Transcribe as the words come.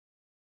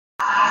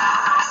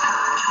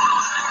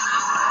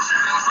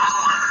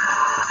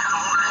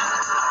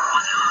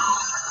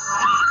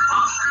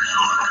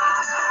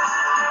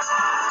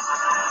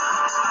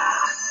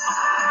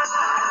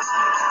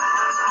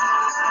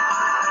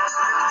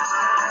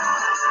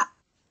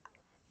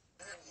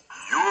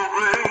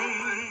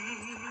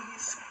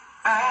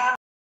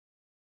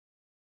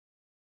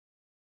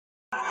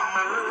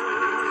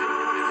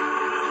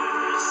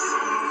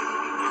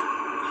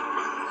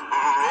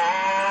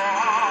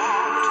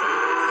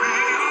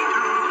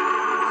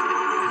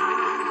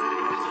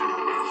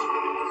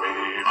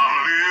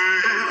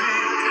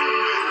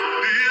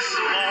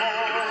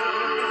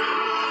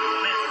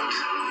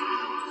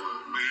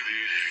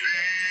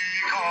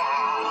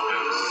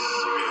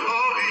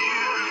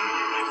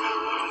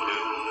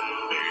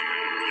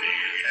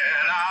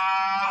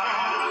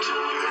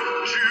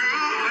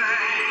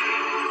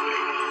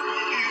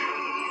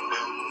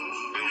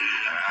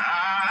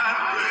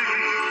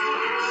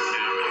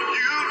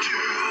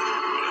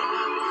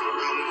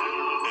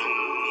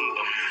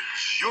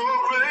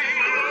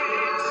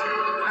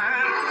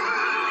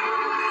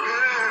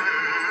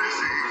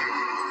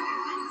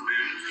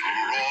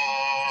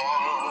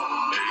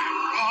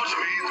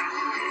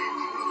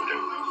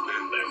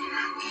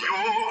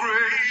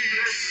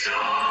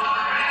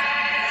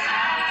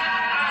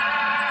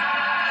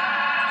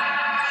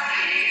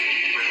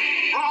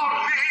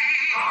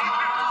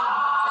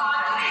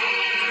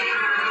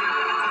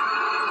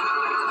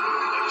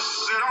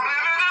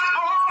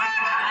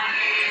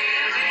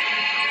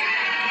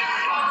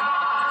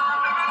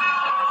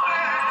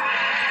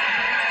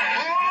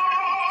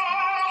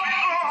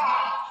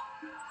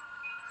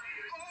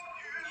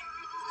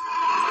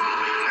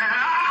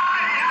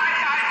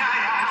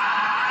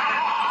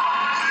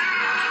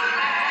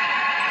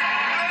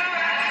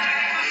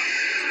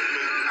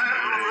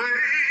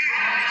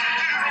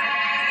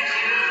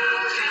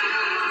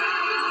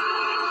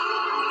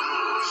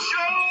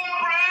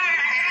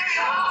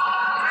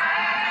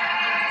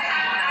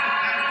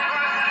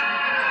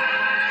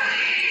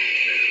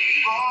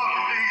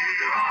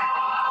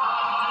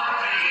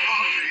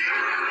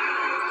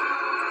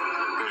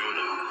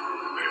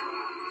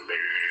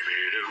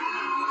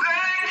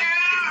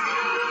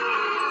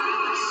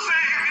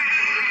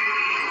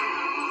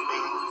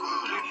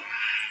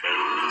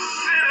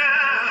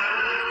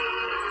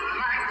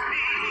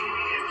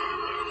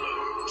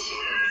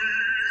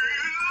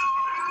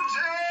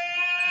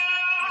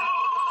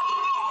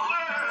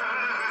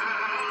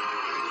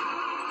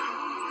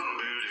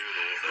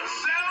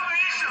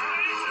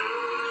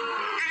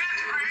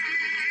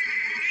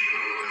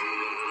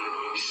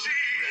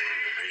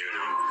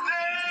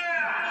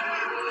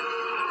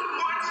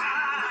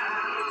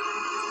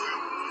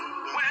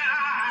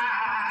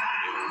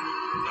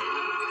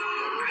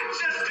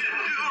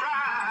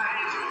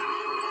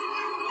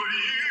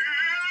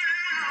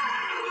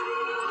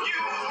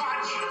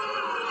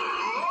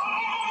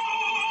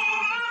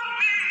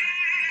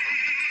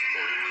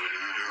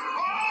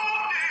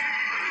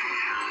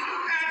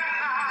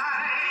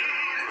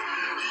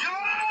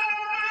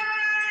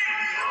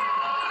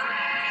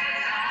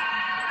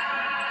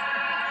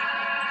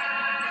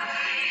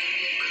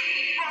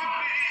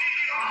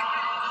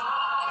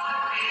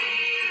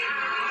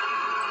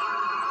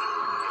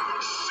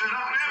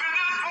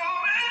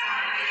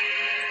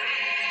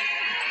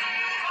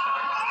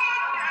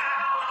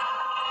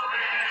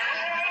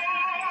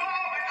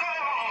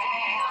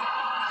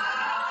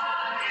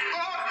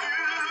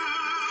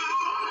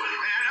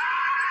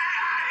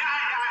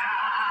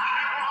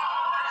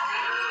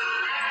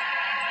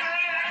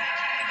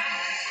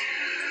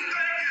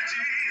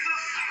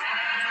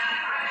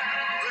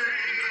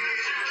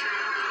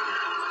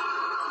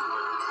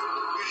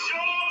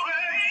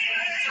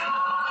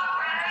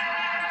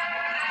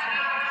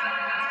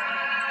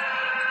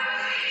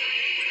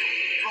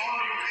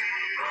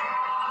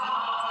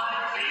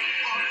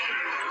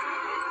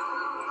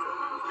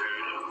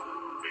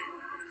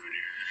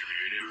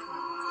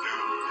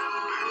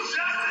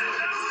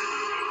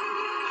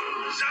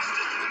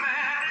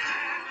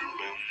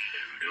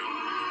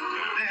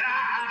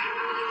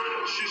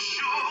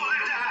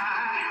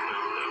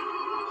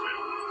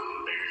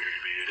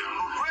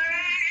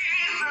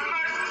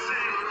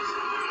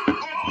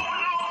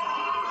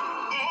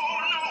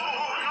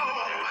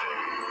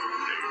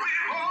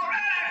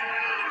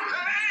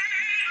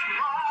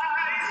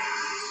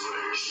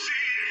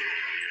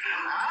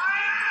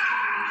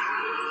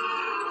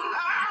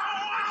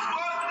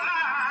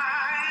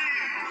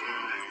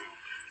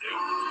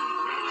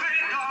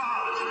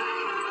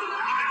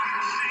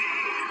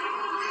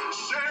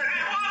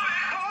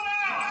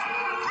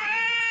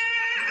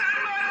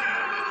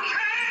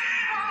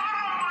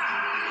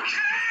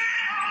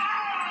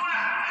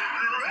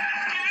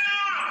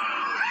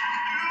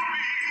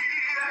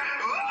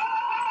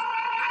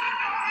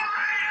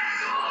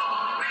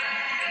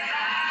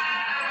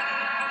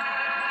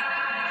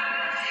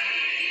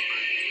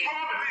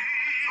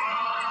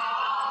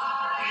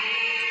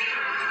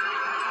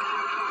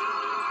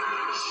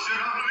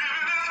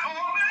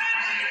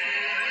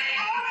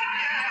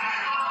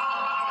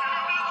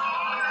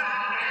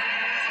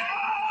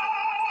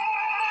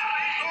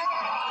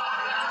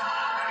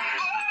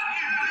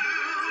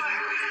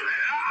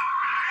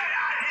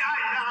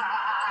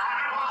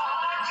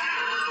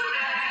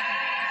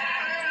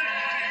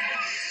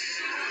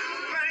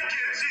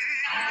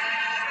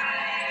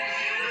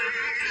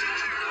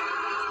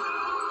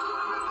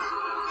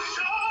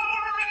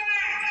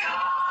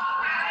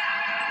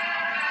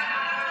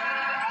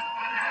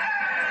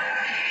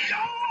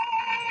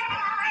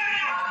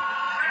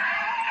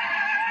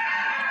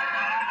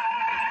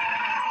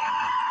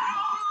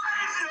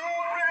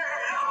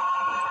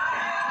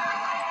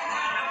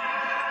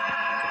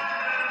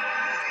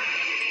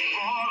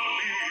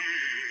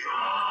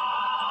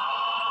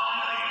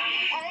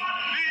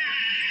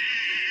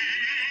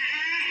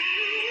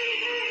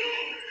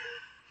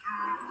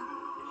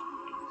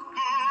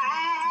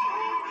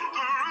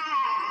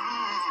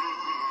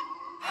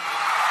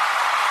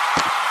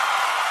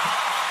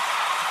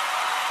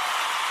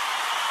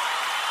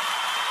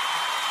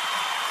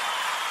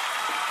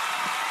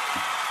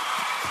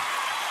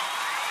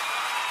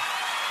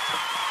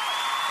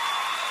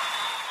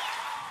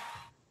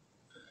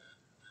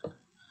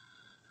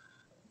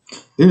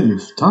It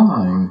is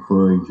time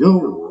for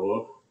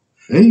your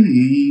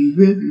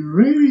favorite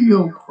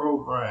radio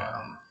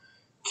program,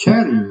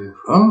 Chatting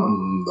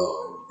from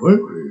the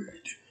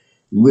Word,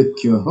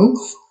 with your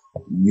host,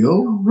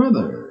 your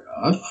brother,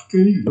 Oscar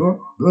York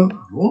the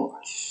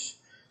Voice,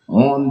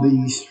 on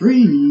the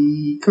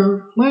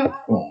Spreaker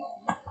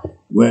platform,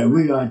 where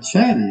we are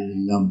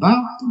chatting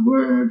about the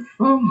Word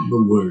from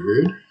the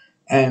Word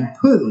and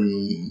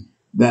putting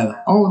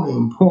that all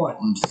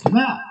important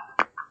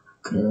snap,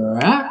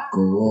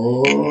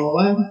 crackle,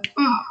 and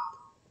pop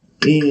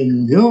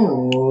in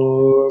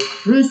your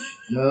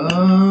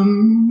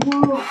Christian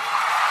world.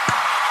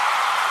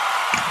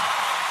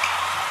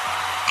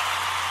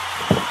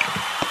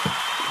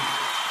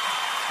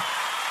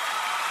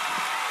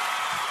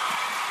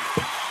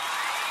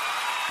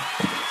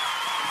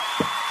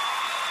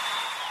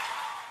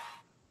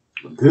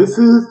 This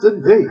is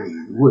the day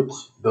which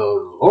the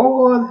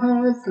Lord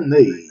has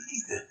made.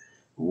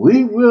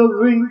 We will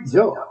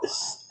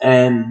rejoice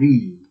and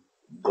be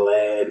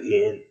glad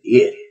in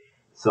it.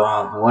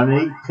 Psalm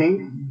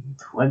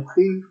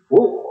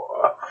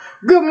 118:24.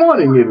 Good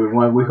morning,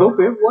 everyone. We hope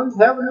everyone's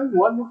having a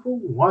wonderful,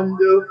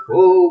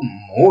 wonderful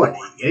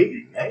morning.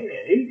 Amen.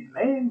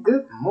 Amen.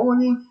 Good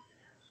morning.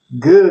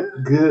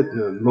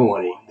 Good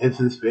morning.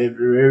 This is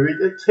February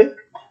the 10th.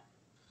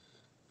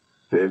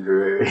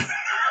 February.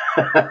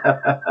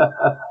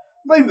 I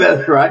think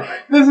that's right.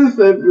 This is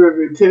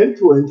February 10th,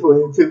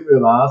 2022.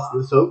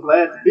 We're so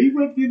glad to be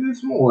with you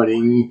this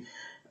morning.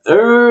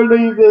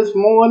 Early this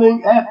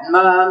morning at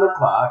 9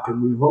 o'clock,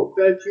 and we hope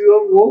that you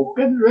are woke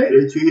and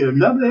ready to hear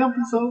another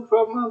episode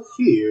from us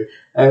here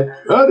at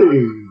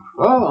Chatting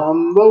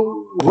from the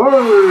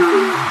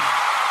Word.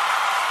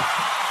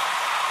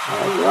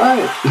 All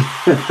right.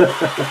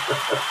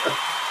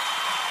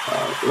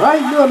 All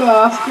right, Brother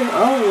Oscar.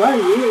 All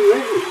right, we're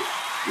ready.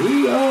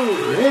 We are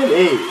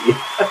ready.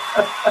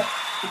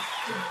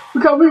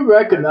 Because we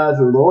recognize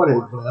the Lord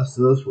has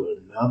blessed us with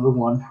another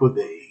wonderful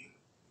day.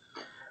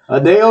 A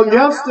day on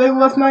yesterday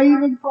was not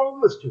even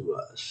promised to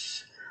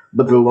us.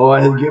 But the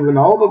Lord has given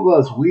all of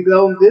us, we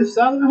on this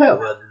side of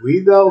heaven,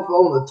 we those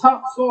on the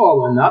top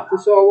soil and not the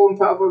soil on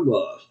top of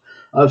us,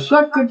 a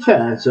second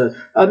chance,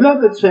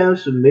 another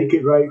chance to make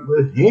it right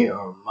with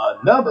Him,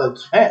 another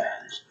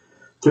chance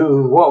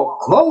to walk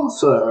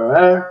closer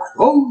and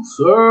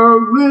closer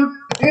with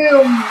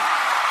Him.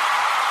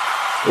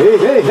 Hey,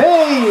 hey,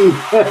 hey!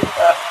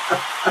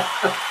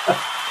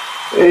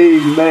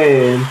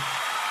 Amen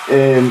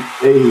and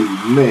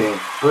amen.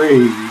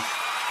 Praise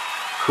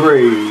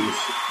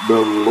the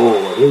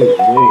Lord.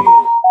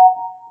 Amen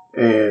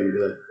and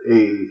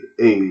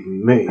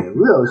amen.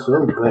 We are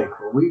so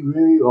thankful. We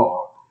really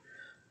are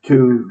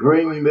to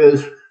bring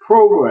this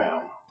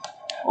program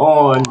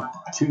on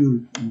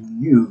to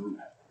you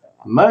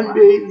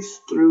Mondays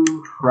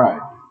through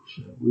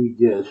Fridays. We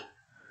just,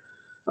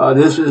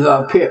 this is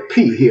our pet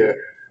peeve here.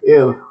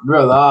 If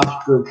Brother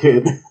Oscar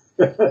can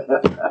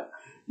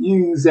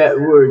use that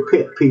word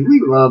pet peeve. We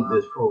love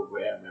this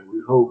program and we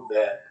hope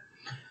that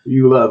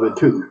you love it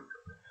too.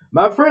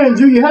 My friends,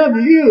 do you have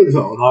your ears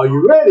on? Are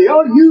you ready?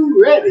 Are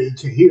you ready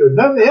to hear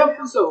another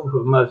episode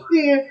from us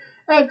here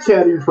at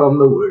Chatting from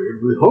the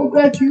Word? We hope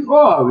that you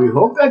are. We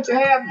hope that you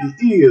have your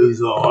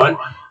ears on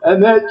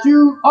and that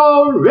you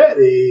are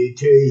ready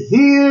to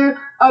hear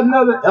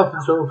another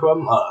episode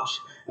from us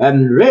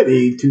and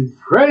ready to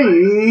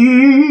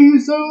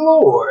praise the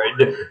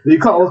Lord,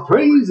 because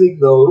praising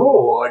the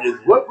Lord is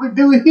what we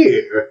do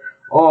here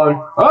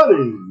on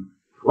Chatting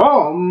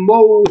from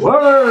the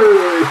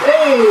Word.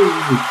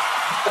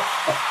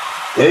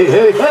 Hey,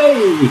 hey,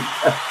 hey.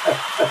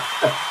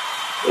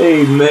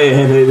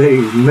 Amen and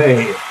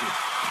amen.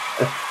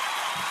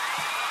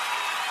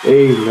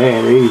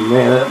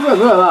 Amen.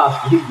 Brother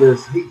Oscar,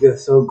 he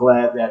just so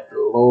glad that the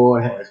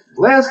Lord has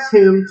blessed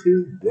him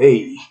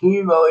today.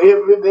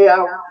 Every day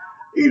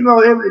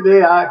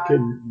I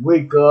can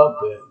wake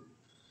up and,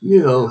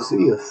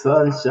 see a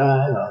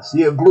sunshine or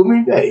see a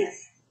gloomy day.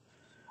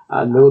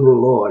 I know the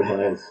Lord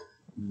has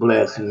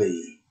blessed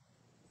me.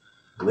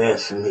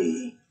 Bless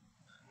me.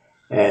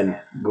 And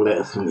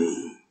bless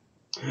me.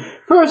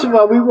 First of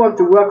all, we want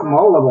to welcome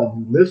all of our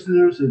new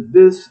listeners. If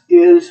this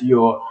is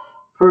your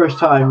first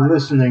time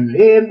listening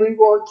in, we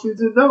want you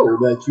to know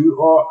that you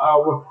are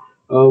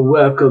our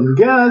welcome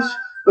guest.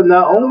 But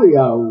not only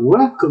our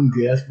welcome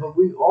guest, but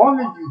we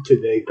honor you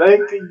today,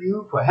 thanking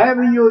you for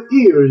having your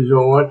ears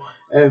on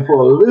and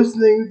for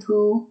listening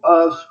to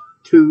us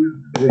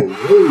today.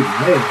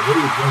 Amen.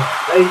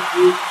 Thank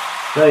you,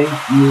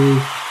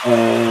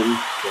 and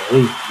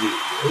thank you.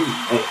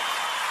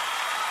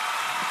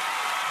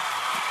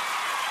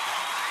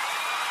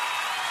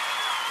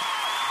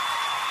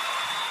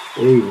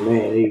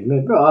 Amen.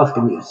 Amen. Bro,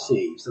 Oscar me to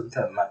shave.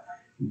 Sometimes my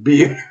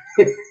beard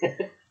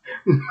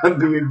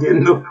getting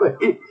in the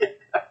way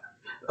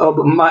of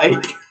the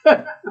mic.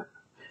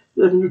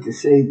 Just need to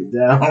shave it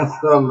down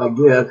some, I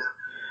guess.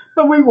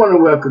 But we want to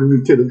welcome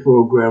you to the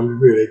program. We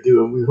really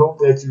do. And we hope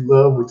that you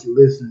love what you're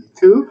listening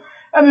to.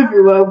 And if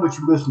you love what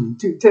you're listening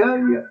to, tell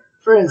your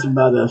friends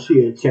about us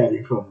here at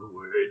Chatting from the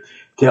Word.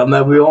 Tell them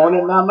that we're on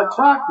at 9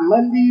 o'clock,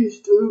 Mondays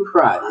through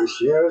Fridays.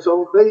 Share us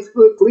on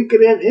Facebook,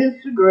 LinkedIn,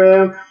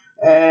 Instagram,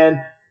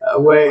 and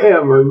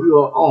wherever you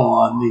are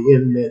on the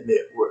internet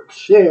network.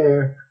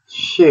 Share,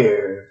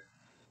 share,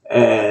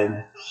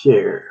 and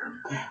share.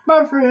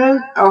 My friend,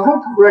 I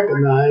hope you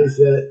recognize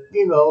that,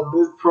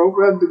 this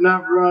program do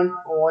not run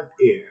on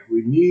air.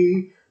 We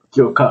need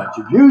your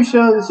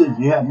contributions. If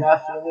you have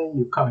not sent in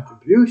your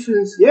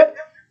contributions yet,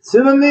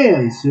 send them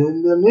in.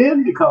 Send them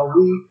in because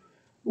we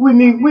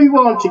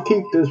want to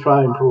keep this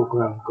fine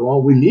program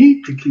going. We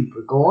need to keep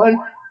it going,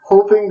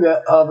 hoping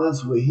that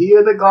others will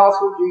hear the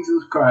gospel of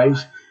Jesus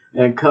Christ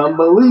and come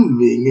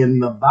believing in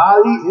the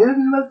body,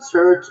 in the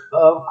church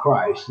of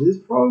Christ. This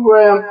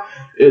program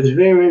is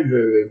very,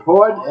 very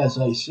important. As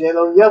I said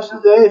on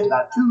yesterday, it's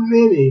not too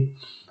many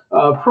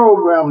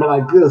programs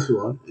like this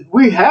one.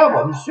 We have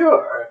them,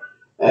 sure.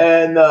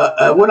 And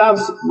when I'm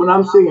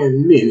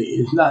saying many,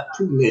 it's not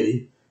too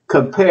many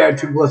compared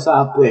to what's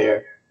out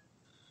there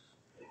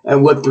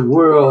and what the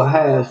world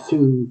has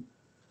to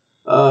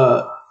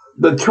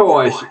the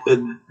choice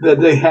that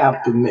they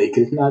have to make.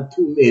 It's not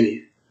too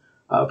many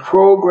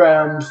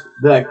programs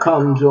that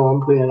comes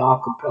on playing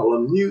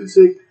acapella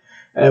music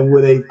and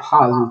with a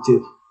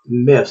positive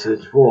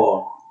message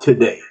for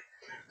today.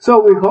 So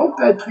we hope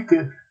that you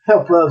can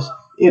help us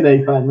in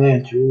a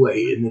financial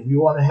way. And if you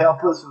want to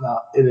help us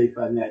in a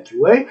financial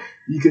way,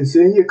 you can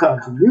send your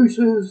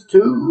contributions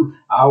to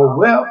our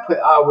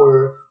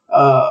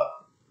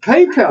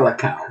PayPal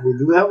account. We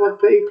do have a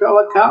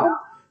PayPal account.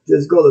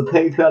 Just go to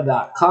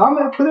paypal.com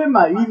and put in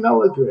my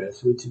email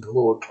address, which is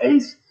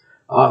lowercase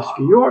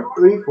Oscar York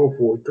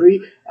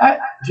 3443 at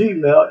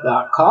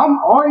gmail.com,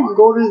 or you can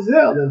go to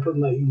Zelle and put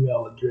my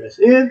email address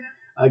in.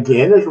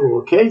 Again, it's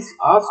lowercase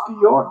Oscar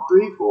York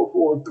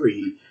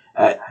 3443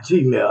 at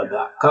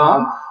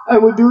gmail.com.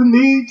 And we do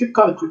need your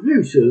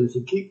contributions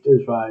to keep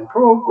this fine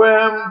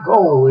program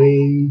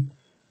going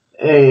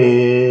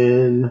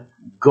and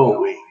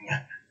going.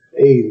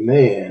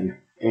 Amen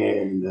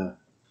and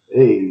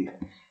amen.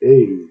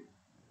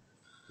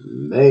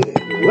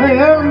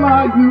 Where am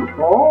I, you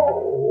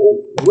all?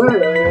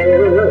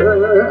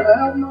 Where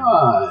am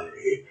I?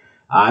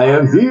 I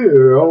am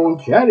here on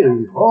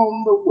Chatting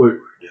from the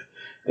Word,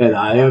 and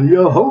I am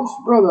your host,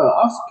 Brother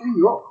Oscar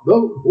York,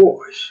 the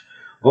Voice,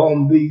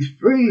 on the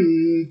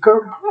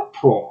Spreaker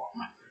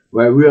platform,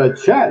 where we are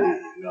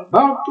chatting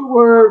about the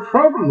Word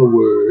from the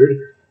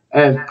Word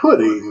and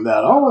putting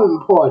that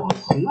all-important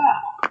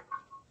snap,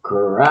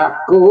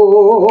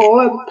 crackle,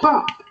 and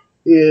pop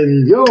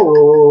in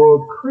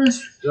your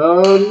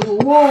Christian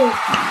walk.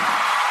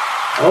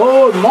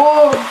 Oh,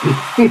 Lord.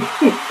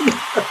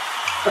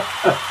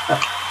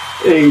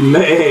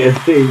 Amen.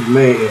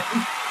 Amen.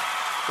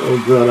 Oh,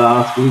 Brother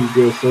Oscar, we're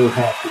just so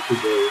happy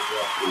today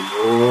that the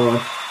Lord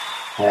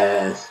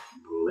has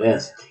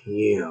blessed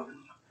him.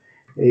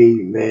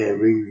 Amen.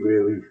 We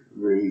really,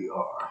 really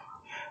are.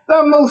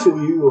 Now, most of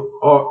you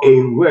are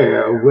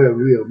aware of where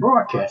we are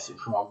broadcasting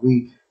from.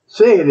 We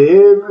say it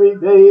every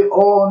day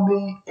on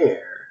the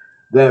air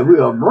that we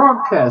are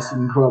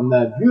broadcasting from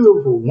that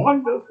beautiful,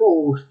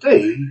 wonderful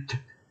state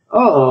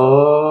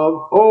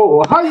of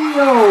Ohio.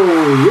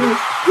 Yes,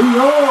 we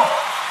are.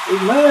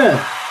 Amen.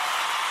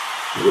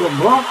 We are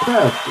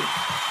broadcasting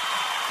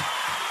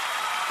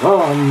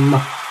from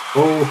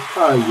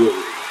Ohio.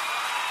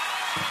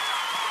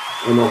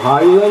 And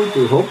Ohioans,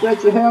 we hope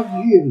that you have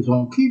ears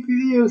on. Keep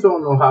your ears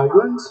on,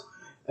 Ohioans,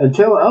 and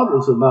tell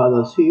others about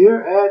us here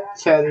at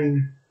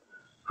Chatting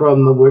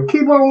from the Word.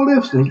 Keep on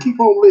listening. Keep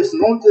on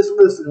listening. Don't just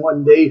listen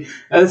one day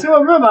and say,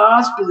 well, remember,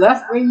 Oscar,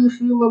 that's the way you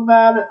feel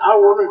about it. I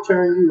want to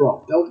turn you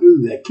off. Don't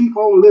do that. Keep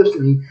on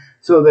listening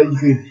so that you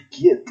can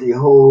get the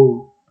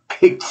whole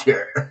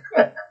picture.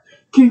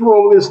 Keep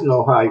on listening,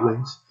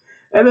 Ohioans.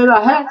 And then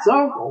our hats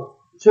off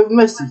to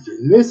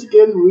Michigan.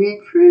 Michigan, we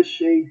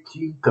appreciate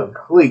you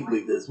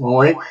completely this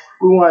morning.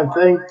 We want to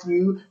thank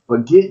you for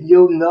getting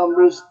your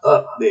numbers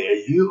up there.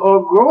 You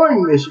are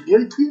growing,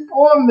 Michigan. Keep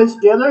on,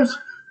 Michiganders,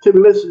 to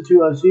listen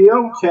to us here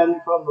on Chatting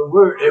from the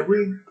Word. And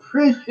we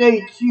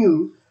appreciate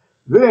you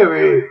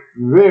very,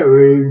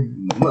 very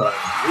much.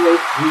 Yes,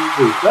 we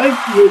do. Thank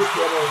you,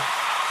 Michiganders,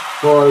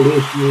 for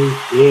listening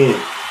in.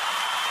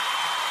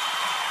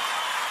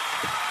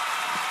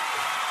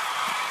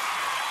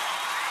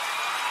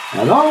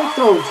 And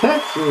also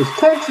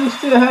Texas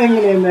still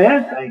hanging in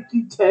there. Thank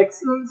you,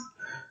 Texans,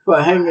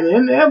 for hanging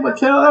in there. But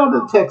tell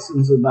other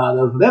Texans about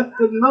us. Let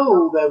them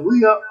know that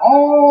we are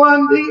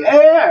on the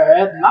air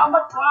at 9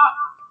 o'clock.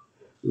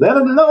 Let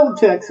them know,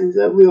 Texans,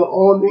 that we are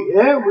on the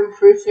air. We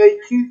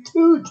appreciate you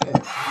too,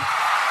 Texans.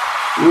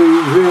 We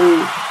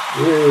really,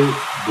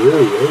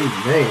 really do.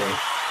 Amen.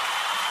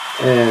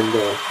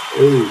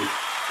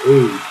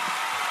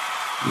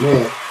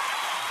 Amen.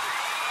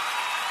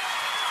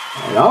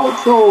 And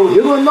also,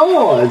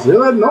 Illinois is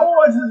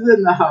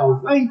in the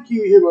house. Thank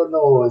you,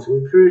 Illinois.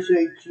 We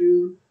appreciate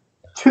you,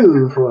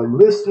 too, for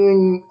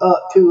listening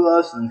up to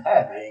us and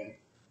having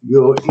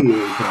your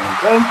ears on.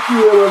 Thank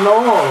you,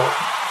 Illinois.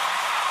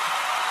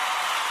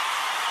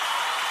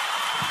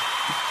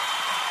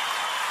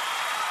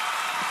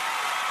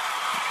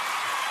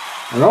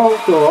 And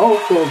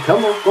also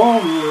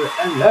California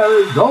and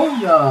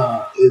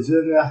Arizona is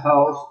in the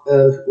house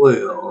as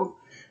well.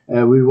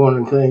 And we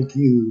want to thank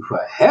you for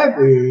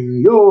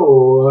having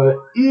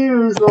your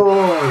ears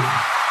on.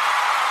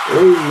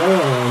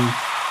 Amen.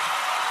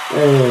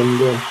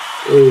 And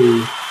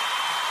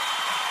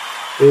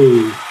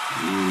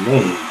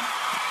amen.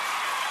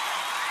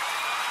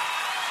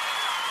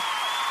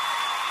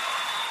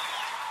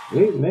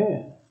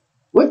 Amen.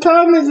 What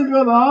time is it,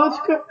 Brother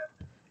Oscar?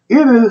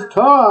 It is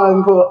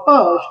time for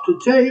us to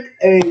take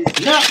a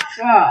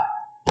snapshot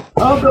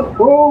of the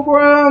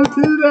program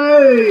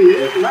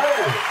today.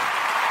 Amen.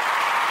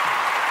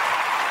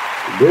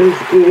 This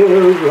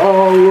is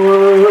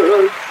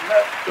our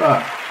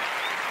snapshot.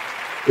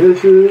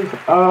 This is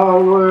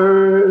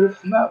our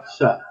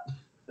snapshot.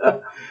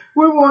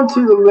 We want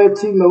to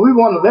let you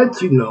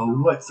know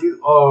what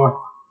you are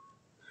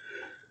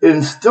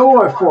in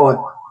store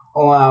for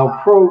on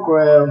our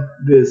program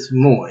this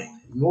morning.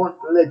 We want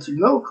to let you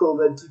know so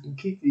that you can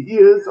keep your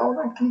ears on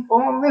and keep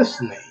on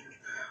listening.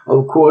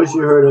 Of course,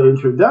 you heard an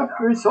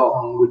introductory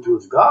song, which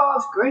was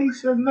God's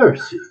Grace and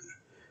Mercy,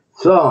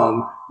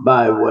 sung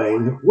by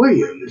Wayne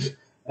Williams.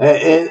 And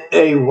in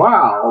a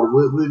while,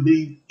 we will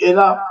be in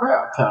our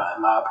prayer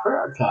time. Our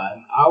prayer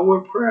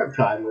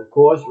time, of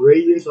course,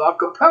 Radiance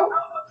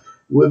Acapella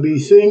will be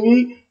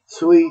singing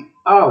Sweet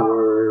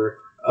Hour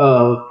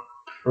of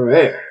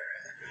Prayer.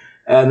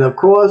 And of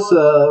course,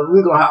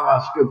 we're going to have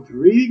our scripture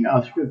reading.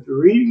 Our scripture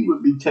reading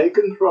will be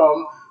taken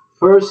from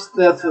 1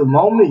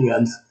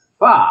 Thessalonians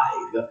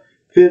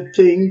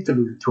 5:15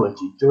 through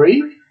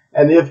 23.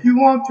 And if you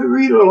want to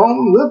read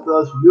along with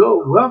us,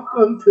 you're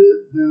welcome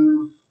to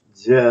do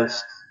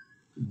just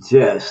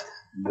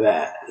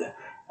that.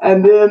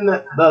 And then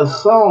the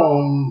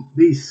song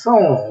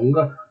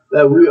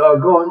that we are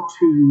going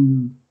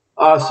to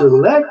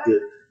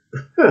selected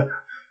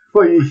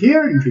for your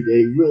hearing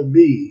today will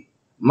be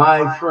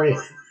My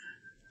Friend.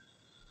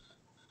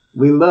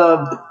 We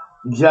loved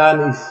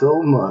Johnny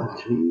so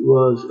much. He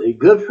was a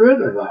good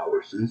friend of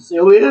ours and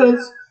still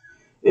is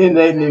in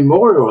a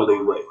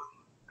memorially way.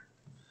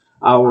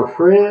 Our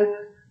friend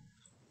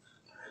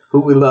who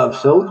we love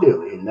so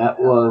dearly, and that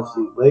was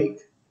the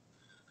late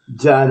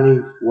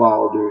Johnny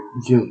Wilder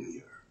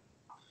Jr.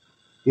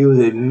 He was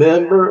a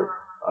member,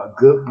 a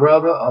good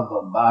brother of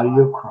the body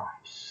of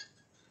Christ.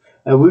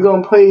 And we're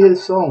going to play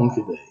his song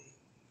today,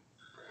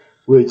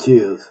 which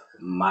is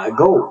My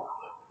Goal.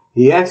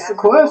 He asked the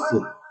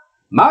question,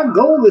 my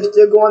goal is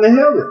still going to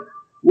heaven.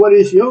 What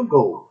is your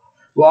goal?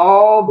 With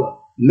all the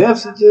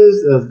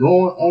messages that's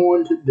going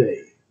on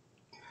today,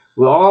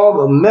 with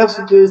all the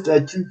messages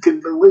that you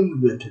can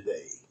believe in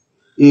today,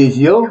 is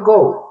your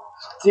goal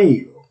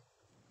still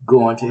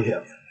going to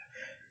heaven?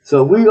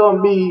 So we're going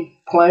to be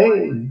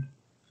playing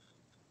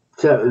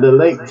the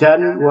late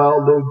Johnny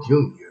Wilder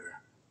Jr.,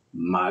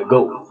 My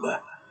Goal.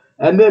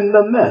 And then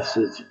the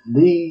message,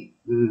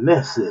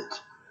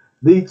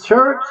 the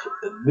church,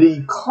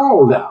 the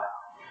called out.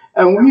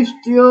 And we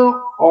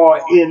still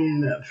are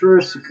in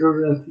 1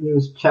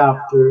 Corinthians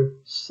chapter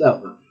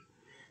 7.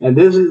 And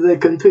this is a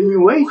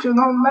continuation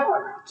on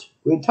marriage.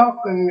 We're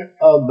talking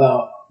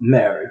about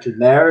marriage. And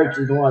marriage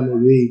is one of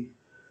the,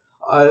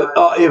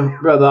 if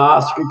Brother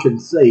Oscar can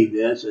say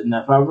this, and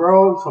if I'm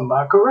wrong,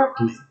 somebody correct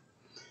me,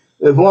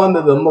 is one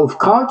of the most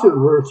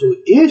controversial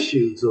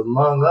issues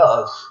among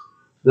us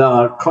that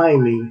are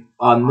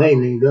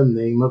naming the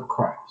name of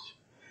Christ.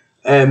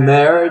 And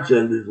marriage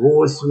and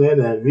divorcement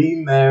and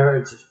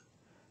remarriage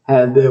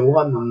have been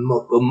one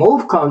of the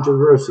most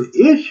controversial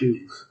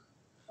issues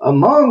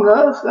among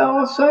us that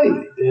are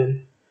saved.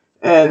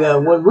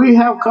 And when we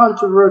have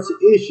controversial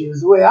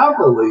issues, the way I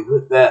believe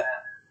it, that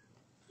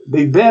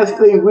the best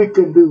thing we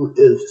can do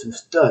is to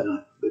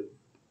study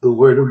the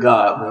Word of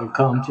God when it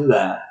comes to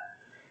that.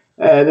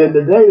 And in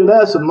the daily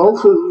lesson,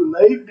 most of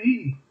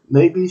you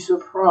may be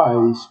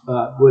surprised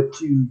by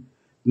what you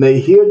may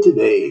hear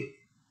today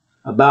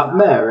about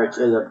marriage.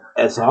 And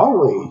as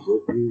always,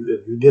 if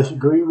you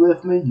disagree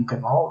with me, you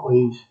can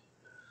always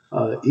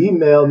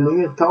email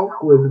me and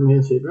talk with me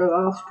and say, Brother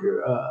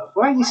Oscar,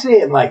 why you say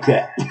it like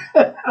that?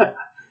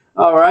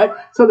 All right.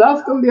 So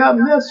that's going to be our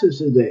message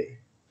today.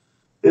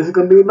 It's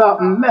going to be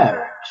about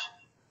marriage.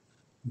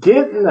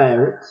 Get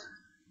married,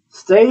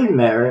 stay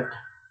married,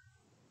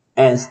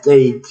 and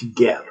stay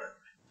together.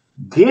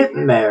 Get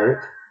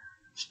married,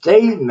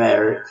 stay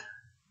married,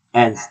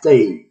 and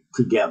stay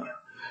together.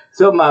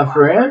 So, my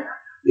friend,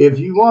 if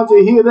you want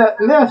to hear that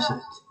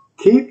message,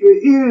 keep your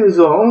ears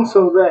on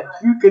so that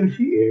you can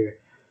hear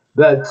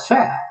the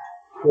chat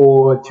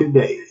for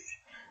today.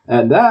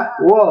 And that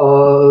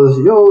was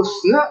your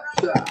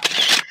snapshot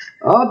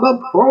of the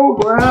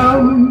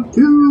program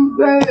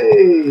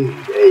today.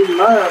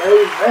 Amen.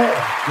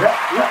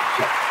 Snapshot.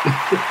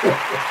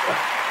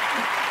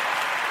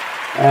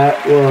 That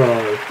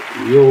was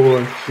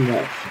your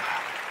snapshot.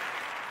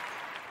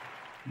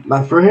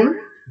 My friend,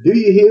 do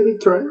you hear the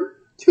train?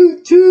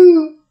 Toot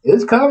toot.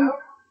 It's coming.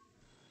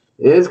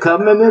 It's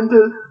coming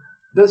into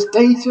the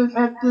station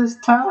at this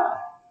time.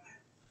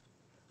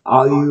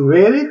 Are you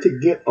ready to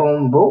get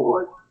on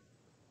board?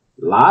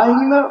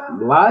 Line up,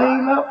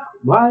 line up,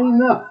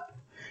 line up.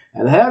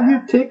 And have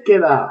your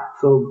ticket out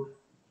so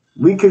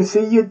we can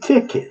see your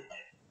ticket.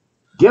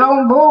 Get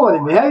on board.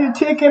 If you have your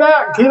ticket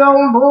out, get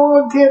on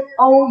board, get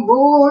on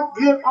board,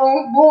 get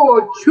on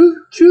board.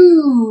 Choo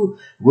choo.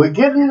 We're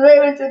getting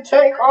ready to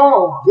take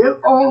off.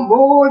 Get on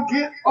board,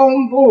 get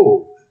on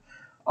board.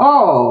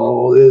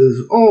 All is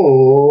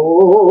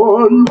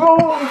on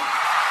board.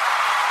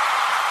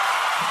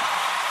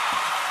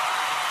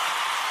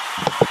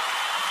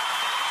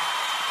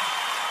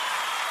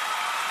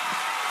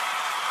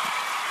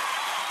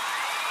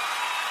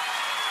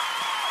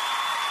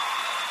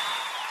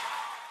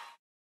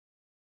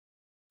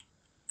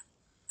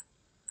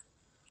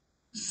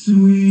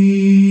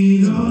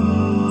 Sweet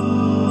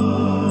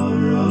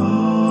hour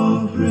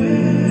of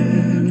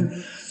prayer,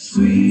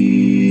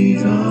 sweet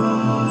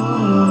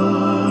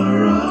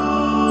hour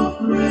of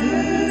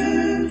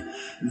prayer,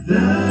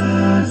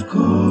 that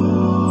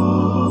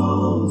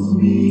calls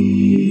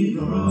me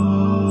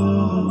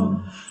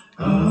from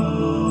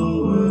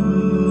a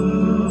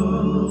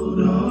world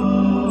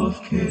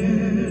of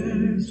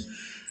cares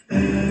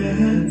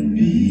and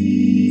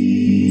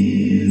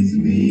bids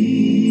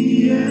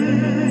me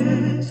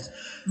at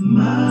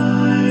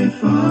my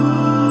Father's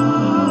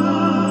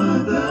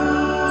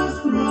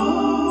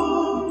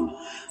throne,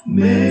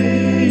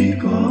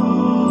 make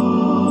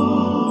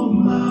all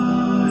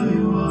my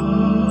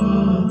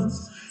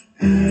wants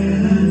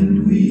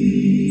and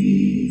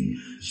wishes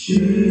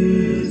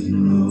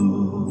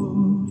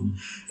known.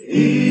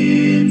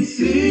 In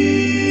seasons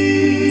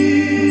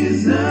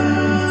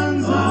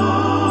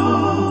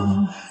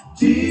of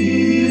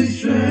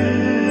distress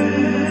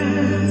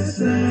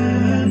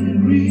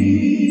and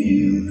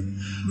grief,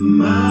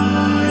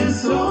 my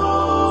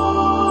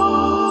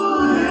soul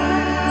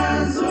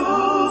has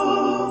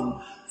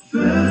often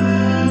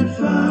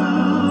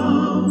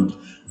found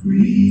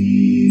relief,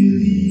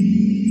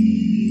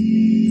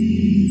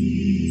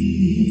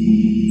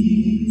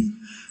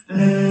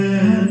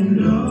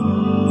 and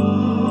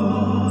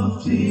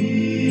oft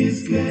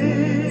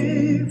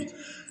escaped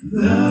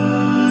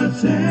the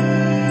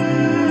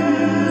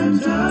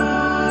tempter's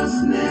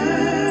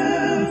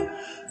snare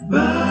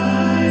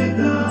by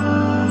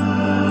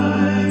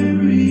thy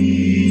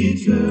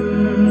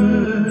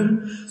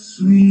return,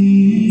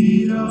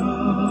 sweet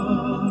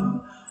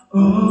hour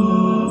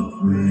of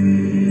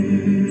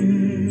prayer.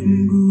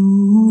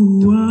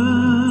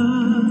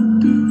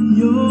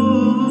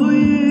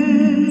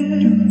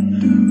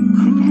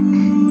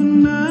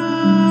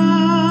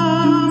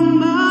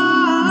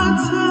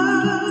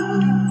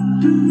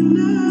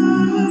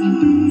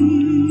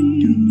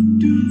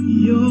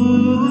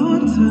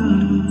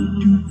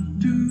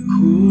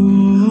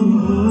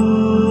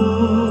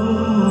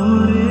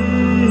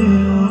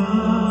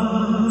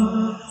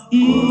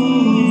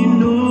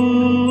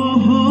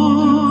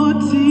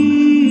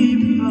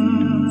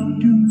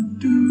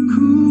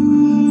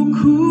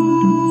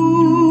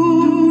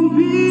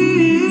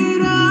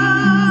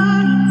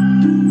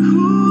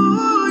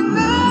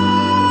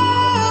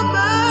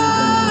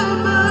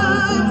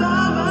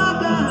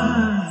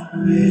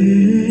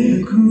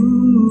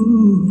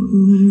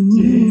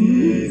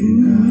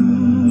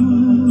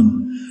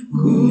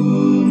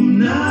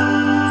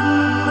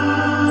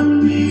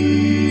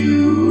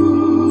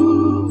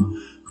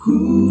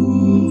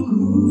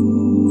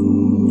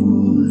 Kuna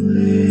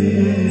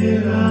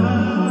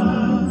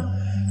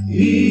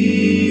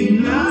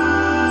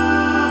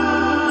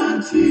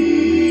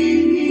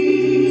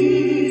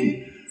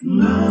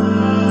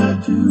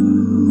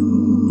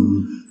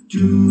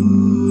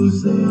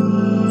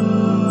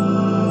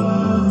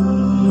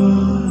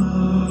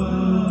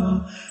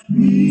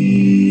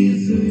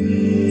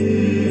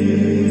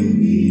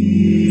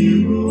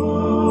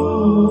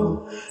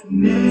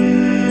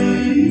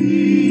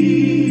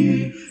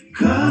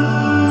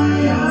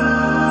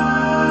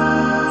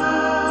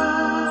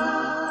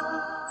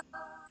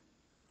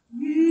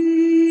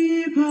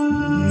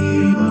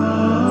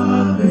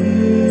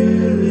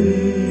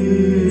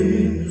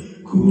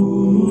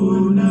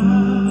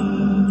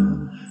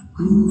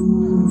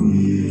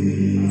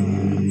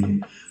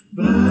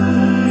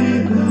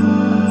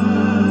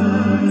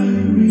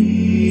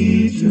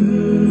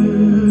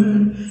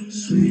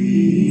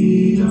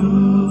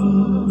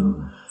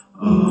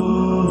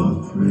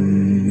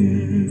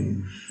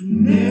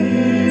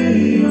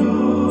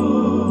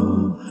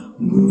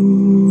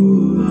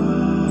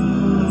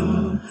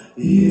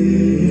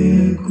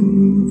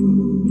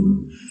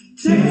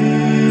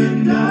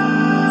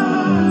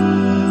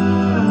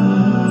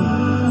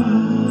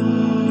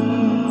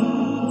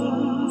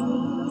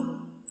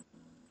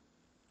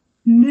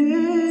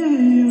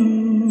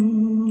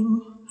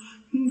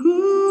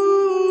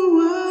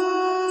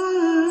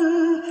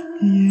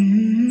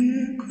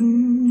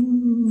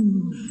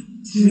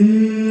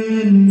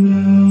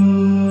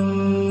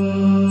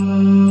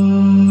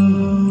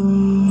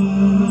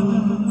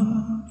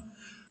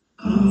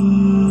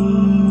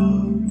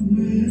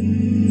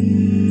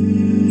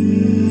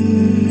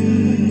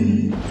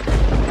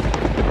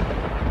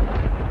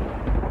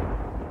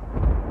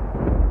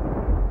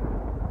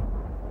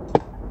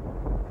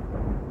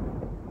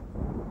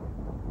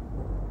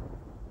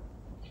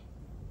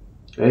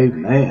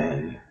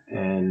Amen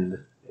and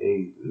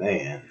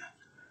amen.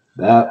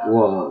 That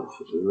was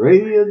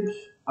Radiance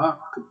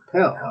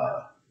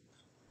Acapella,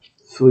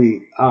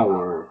 Sweet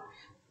Hour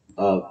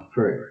of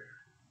Prayer.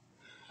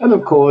 And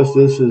of course,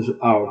 this is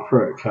our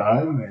prayer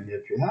time. And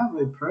if you have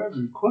a prayer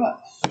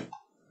request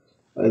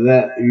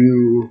that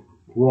you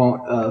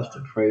want us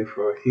to pray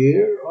for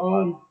here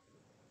on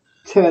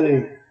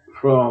Chatting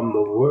from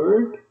the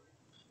Word,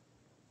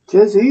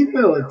 just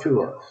email it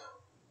to us.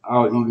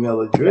 Our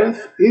email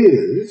address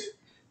is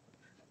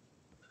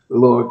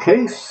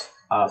lowercase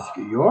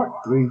Oscar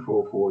York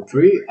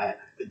 3443 at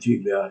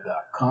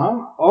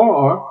gmail.com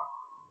or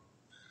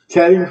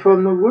Chatting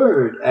from the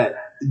Word at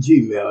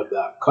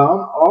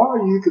gmail.com,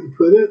 or you can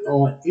put it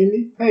on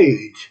any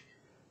page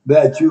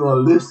that you are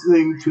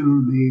listening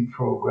to the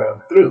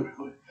program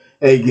through.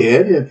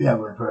 Again, if you have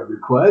a prayer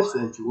request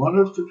that you want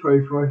us to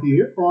pray for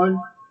here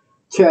on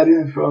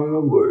Chatting from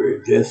the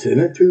Word, just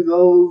send it to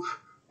those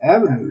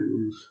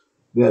avenues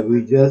that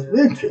we just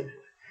mentioned.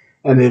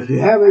 And if you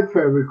have a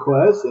prayer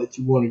request that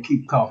you want to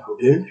keep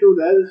confidential,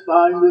 that is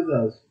fine with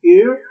us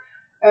here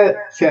at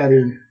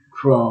Chatting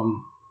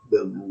from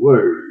the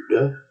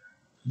Word.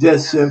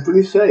 Just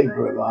simply say,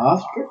 Brother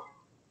Oscar,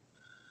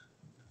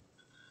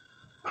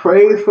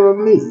 pray for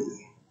me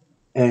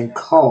and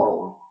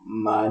call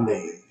my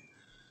name.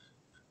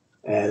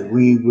 And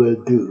we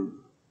will do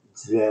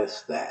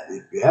just that.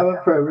 If you have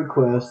a prayer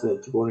request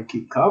that you want to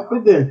keep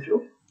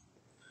confidential,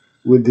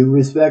 we do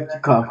respect the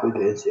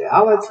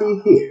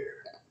confidentiality here.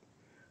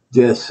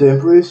 Just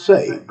simply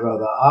say,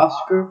 Brother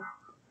Oscar,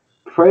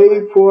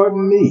 pray for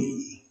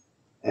me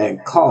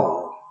and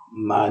call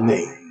my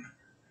name.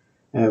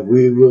 And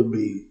we will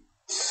be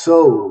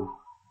so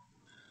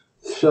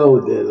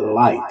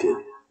delighted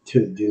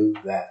to do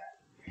that.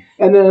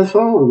 And as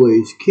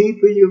always,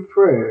 keep in your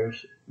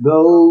prayers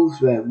those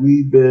that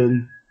we've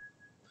been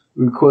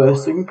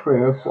requesting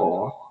prayer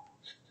for,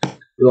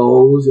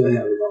 those that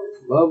have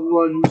lost loved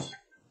ones,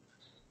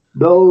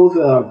 those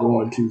that are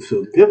going through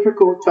some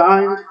difficult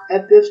times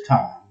at this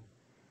time,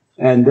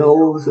 and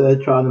those that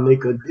are trying to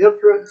make a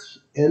difference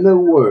in the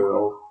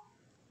world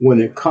when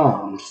it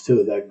comes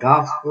to the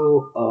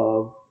gospel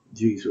of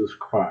Jesus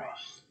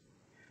Christ.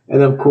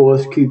 And of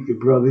course, keep your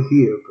brother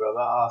here, Brother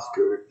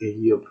Oscar,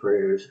 in your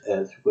prayers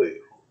as well.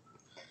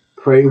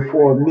 Pray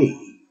for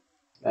me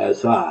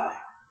as I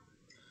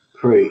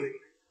pray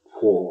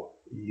for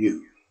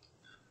you.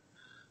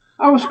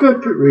 Our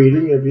scripture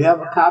reading, if you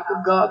have a copy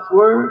of God's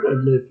Word,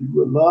 and if you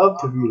would love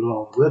to read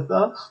along with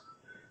us,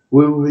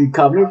 we will be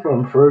coming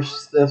from 1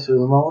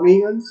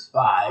 Thessalonians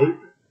 5,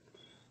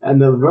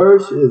 and the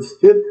verse is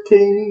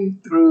 15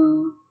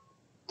 through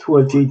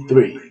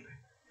 23.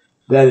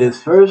 That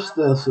is 1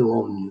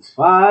 Thessalonians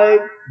 5,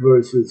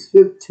 verses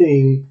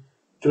 15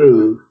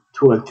 through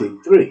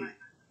 23.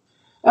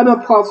 And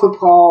Apostle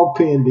Paul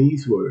penned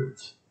these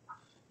words,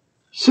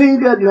 See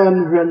that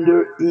none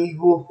render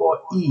evil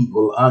for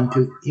evil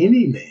unto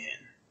any man,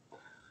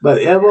 but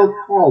ever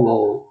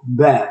follow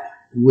that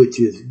which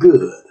is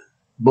good,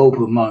 both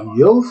among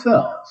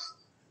yourselves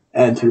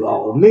and to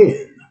all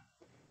men.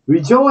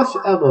 Rejoice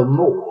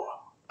evermore,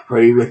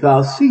 pray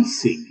without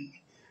ceasing.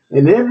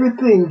 In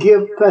everything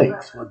give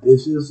thanks, for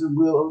this is the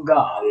will of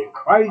God in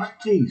Christ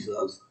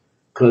Jesus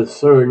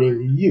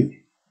concerning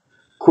you.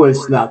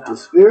 Quench not the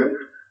spirit,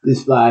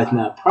 despise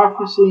not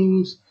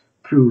prophecies,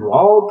 prove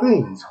all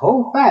things,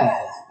 hold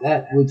fast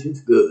that which is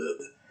good.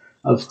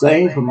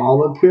 Abstain from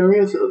all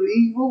appearance of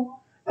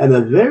evil, and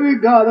the very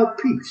God of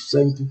peace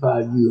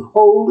sanctify you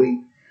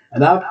wholly.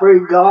 And I pray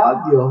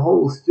God, your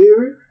whole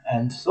spirit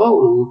and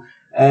soul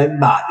and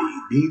body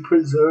be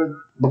preserved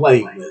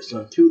blameless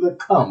unto the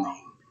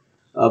coming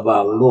of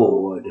our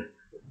Lord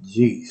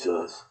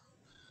Jesus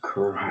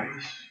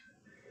Christ.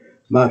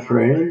 My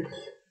friends,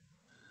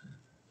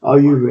 are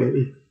you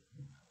ready?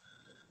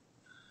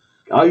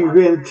 Are you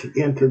ready to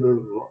enter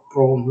the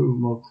throne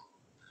room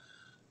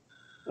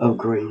of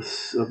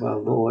grace of our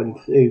Lord and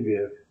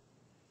Savior,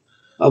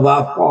 of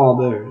our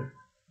Father,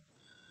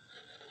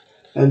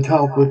 and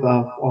talk with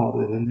our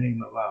Father in the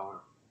name of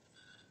our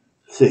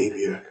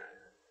Savior?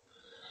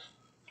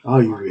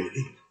 Are you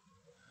ready?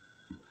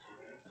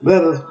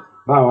 Let us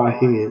bow our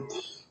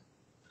heads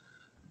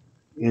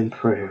in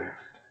prayer,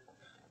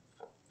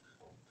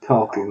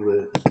 talking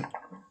with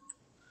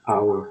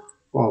our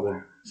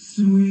Father.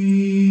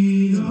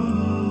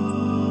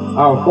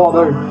 Our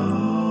Father,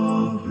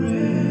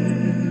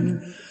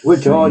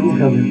 which art in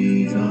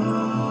heaven,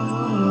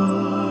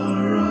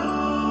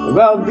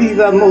 about be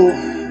thy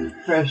most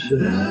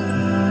precious,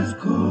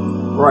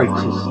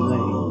 righteous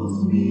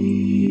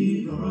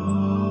name.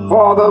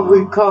 Father,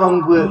 we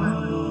come with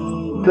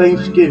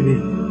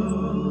thanksgiving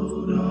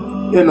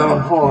in our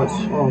hearts,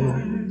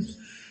 Father,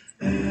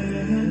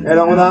 and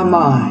on our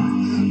minds.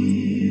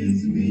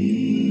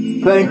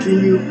 Thanking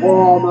you,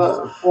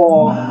 Father,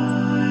 for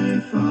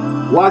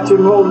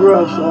watching over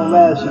us on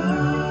last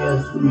evening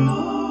as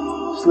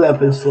we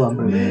slept and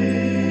slumbered.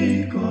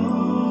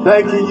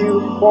 Thanking you,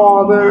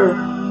 Father,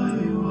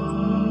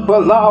 for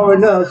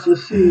allowing us to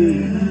see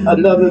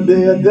another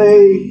day, a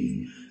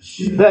day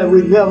that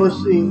we've never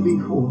seen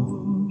before.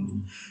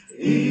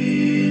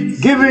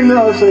 Giving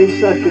us a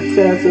second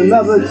chance,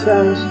 another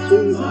chance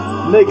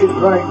to make it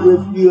right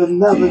with you,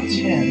 another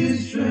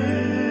chance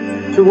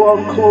to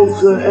walk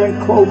closer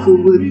and closer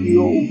with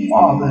you, oh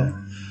Father.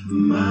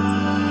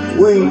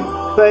 We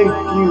thank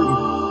you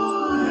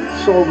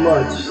so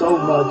much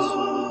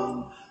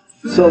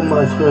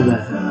for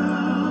that.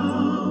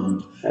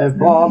 And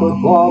Father,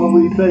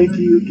 we thank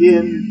you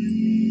again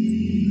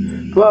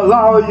for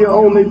allowing your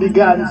only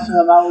begotten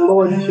Son, our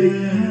Lord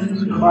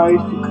Jesus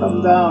Christ, to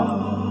come down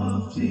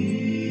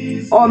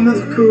on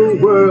this cruel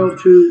world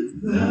to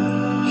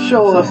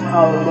show us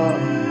how to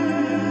love,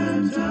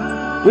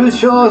 to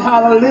show us how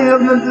to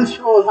live, and to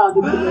show us how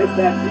to connect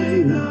back to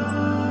you.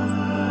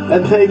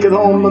 And taking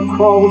on the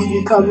cross,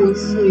 becoming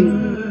sin,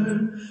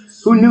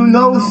 who knew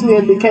no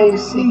sin became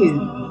sin,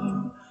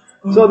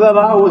 so that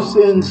our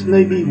sins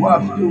may be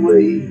washed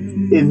away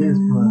in his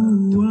blood.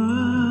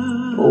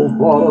 Oh,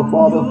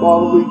 Father,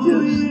 we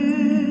just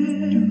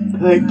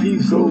thank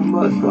you so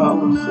much for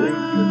our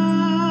Savior,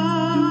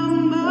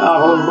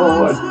 our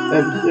Lord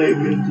and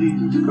Savior,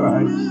 Jesus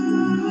Christ.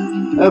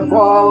 And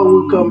Father,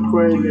 we come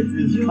praying at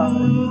this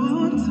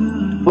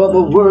time for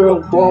the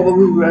world. Father,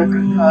 we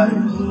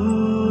recognize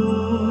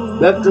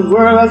that the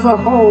world as a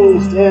whole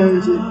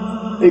stands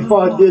a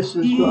far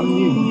distance from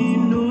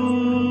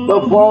you.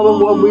 But Father,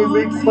 what we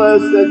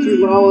request that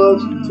you allow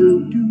us to,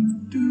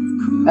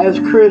 as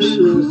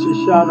Christians, to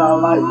shine our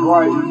light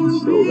brightly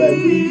so that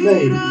we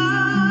may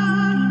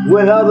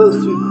win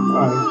others to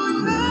Christ,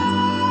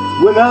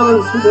 win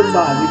others to the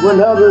body, win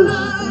others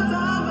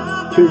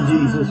to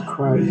Jesus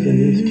Christ and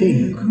his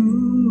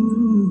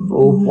kingdom.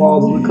 Oh,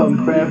 Father, we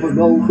come praying for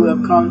those who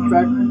have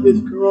contracted this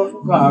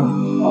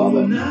coronavirus,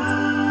 Father.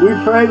 We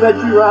pray that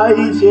you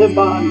raise their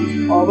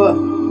bodies, Father,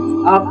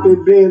 out their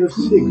bed of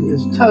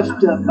sickness. Touch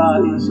their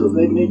bodies so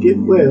they may get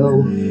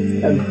well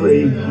and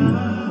praise you.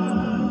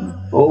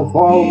 Oh,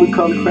 Father, we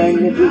come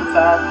praying at this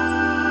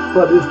time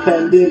for this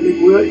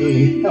pandemic we're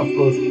in. Help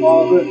us,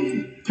 Father,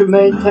 to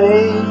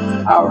maintain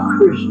our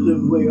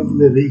Christian way of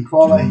living.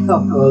 Father,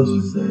 help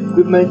us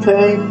to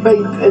maintain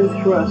faith and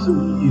trust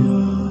in you.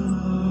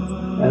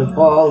 And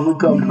Father, we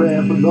come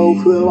praying for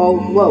those who have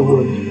lost loved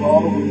ones.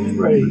 Father, we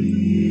pray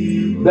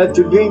that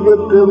you be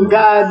with them,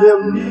 guide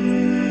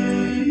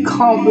them,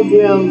 comfort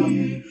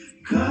them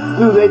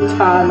through their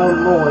time of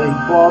mourning,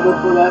 Father,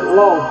 for that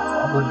loss,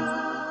 Father.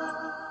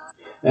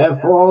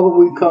 And Father,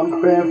 we come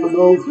praying for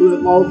those who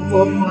have lost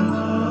loved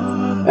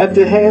ones at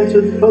the hands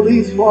of the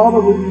police. Father,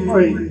 we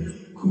pray.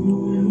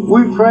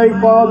 We pray,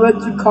 Father,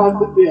 that you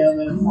comfort them,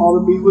 and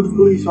Father, be with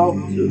police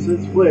officers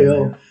as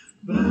well,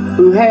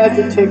 who had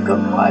to take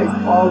up life.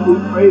 Father, we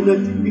pray that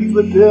you be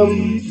with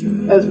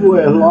them as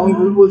well, as long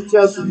as it was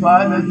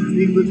justified, that you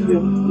be with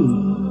them too.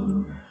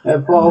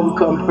 And Father, we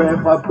come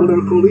praying for our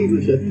political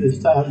leaders at this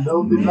time.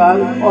 Don't divide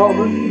us,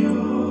 Father.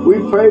 We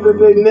pray that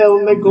they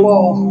never make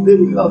laws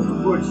bidding us to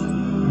worship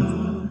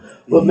you,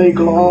 but make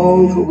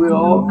laws so we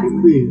all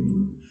can live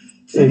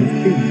in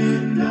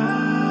peace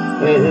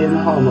and in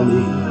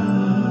harmony.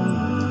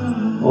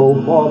 Oh,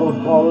 Father,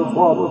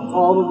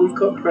 we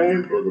come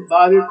praying for the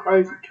body of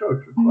Christ, the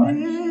church of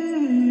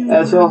Christ.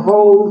 As a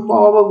whole,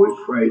 Father, we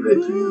pray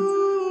that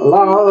you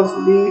allow us to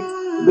be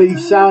the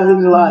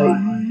shining light,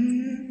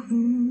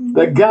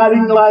 the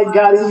guiding light,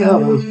 guiding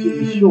others to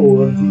the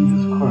shore of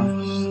Jesus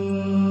Christ.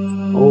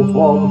 Oh,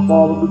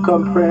 Father, we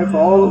come praying for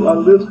all of our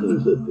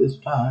listeners at this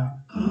time.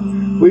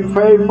 We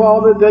pray,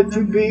 Father, that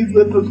you be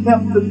with them,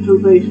 help them through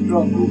their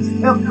struggles,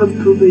 help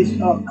them through their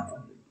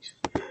shortcomings,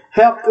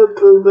 help them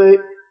through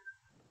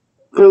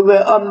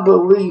their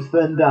unbelief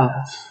and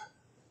doubts.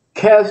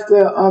 Cast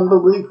their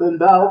unbelief and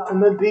doubt in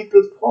the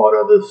deepest part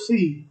of the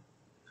sea,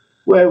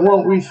 where it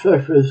won't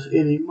resurface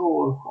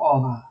anymore,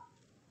 Father.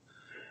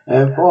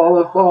 And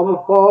Father,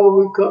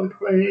 we come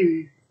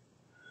praying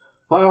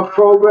for our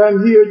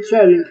program here,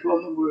 Chatting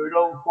from the Word.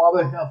 Oh,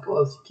 Father, help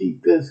us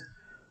keep this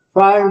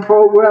fine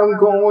program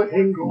going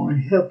and going.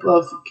 Help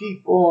us to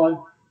keep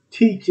on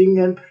teaching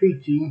and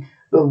preaching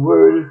the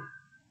Word,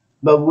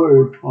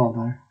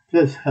 Father.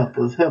 Just help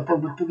us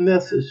with the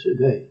message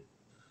today.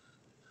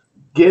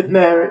 Get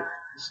married,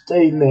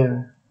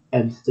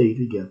 and stay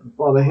together.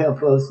 Father,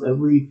 help us that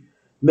we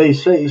may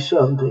say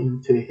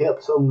something to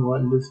help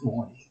someone this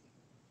morning.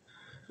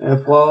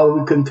 And Father,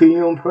 we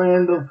continue on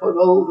praying for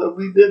those that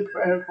we've been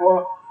praying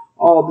for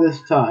all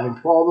this time.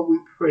 Father, we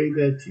pray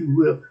that you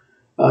will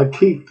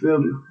keep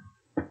them,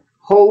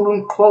 hold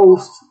them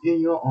close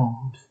in your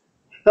arms.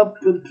 Help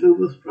them through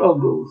the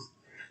struggles.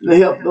 And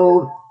help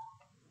those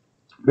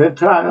that are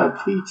trying to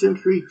teach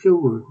and preach your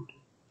word.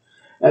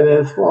 And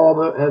as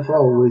Father, as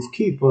always,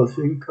 keep us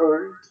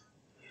encouraged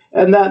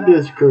and not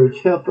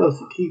discouraged. Help us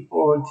to keep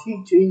on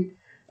teaching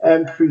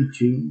and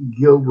preaching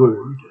your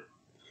word.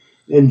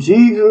 In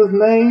Jesus'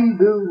 name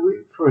do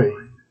we pray.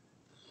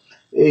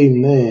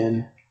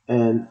 Amen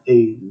and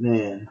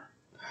amen.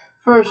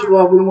 First of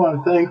all, we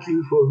want to thank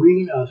you for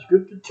reading our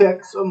scripture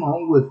text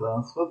along with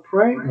us, for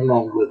praying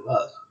along with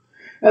us.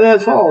 And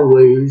as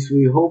always,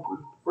 we hope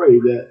and pray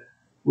that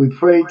we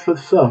prayed for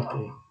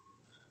something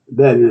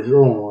that is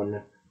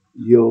on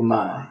your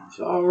minds.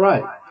 All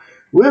right.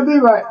 We'll be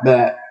right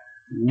back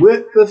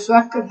with the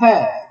second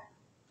half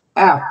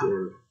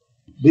after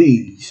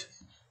these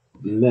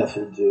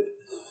messages.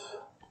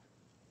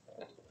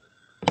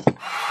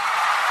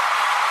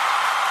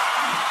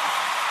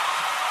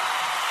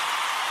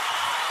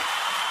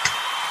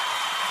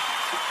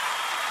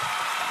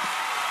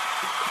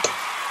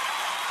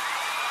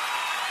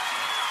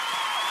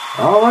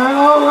 All right,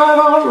 all right,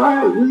 all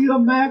right. We are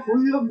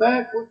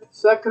back with the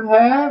second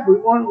half. We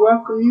want to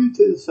welcome you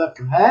to the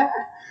second half.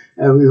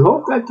 And we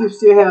hope that you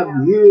still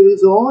have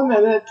ears on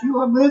and that you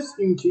are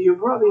listening to your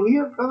brother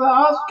here, Brother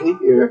Oscar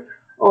here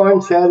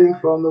on Chatting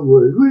from the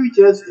Word. We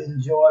just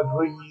enjoy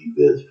bringing you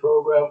this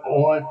program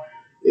on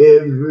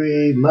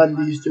every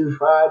Mondays through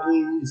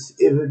Fridays,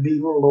 if it be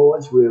the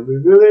Lord's will. We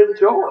really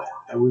enjoy it.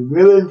 And we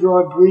really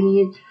enjoy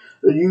bringing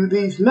you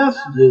these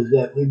messages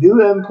that we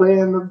do and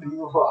playing the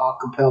beautiful a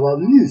cappella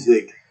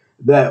music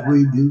that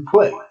we do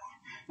play.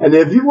 And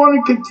if you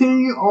want to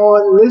continue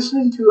on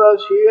listening to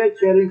us here at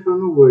Chatting from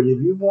the Word, if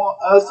you want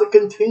us to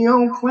continue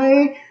on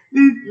playing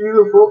this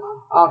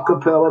beautiful a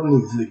cappella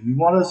music, you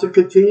want us to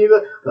continue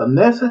the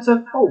message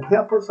of hope,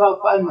 help us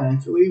out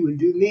financially, we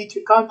do need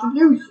your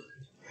contributions.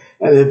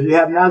 And if you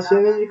have not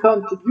sent any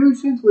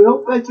contributions, we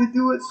hope that you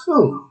do it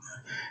soon.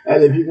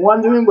 And if you're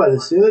wondering where to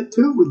send it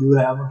to, we do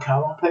have an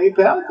account on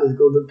PayPal. Just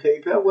go to the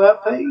PayPal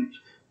webpage,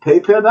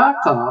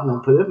 paypal.com,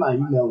 and put in my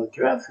email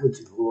address, which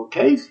is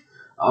lowercase,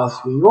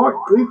 Oscar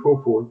York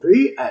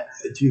 3443 at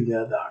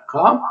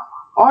gmail.com.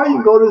 Or you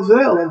can go to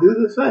Zelle and do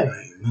the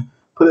same.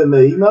 Put in my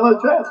email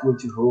address,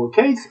 which is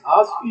lowercase,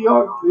 Oscar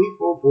York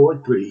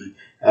 3443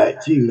 at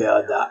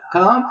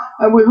gmail.com.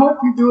 And we hope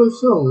you do it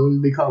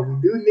soon because we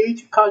do need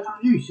your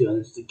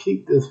contributions to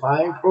keep this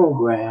fine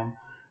program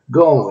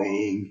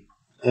going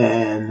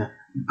and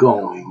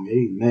going.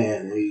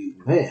 Amen,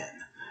 amen.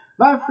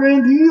 My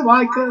friend, do you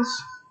like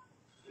us?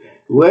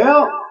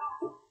 Well,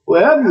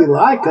 wherever you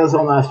like us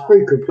on our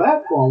Spreaker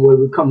platform where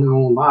we're coming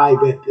on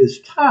live at this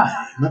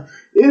time,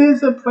 it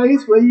is a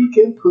place where you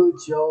can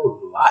put your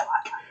like.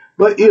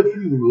 But if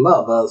you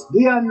love us,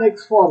 be our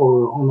next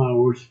follower on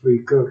our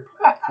Spreaker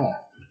platform.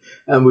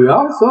 And we're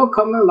also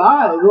coming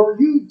live on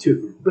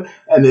YouTube.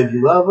 And if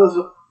you love us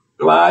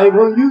live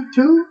on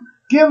YouTube,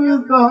 give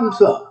us a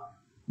thumbs up.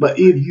 But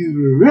if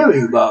you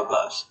really love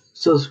us,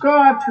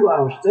 subscribe to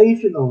our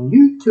station on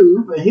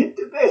YouTube and hit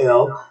the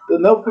bell, the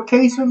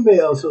notification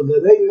bell, so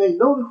that they may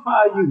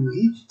notify you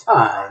each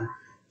time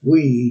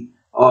we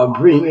are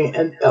bringing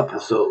an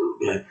episode.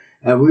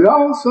 And we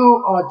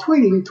also are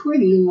tweeting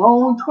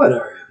on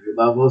Twitter. If you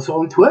love us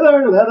on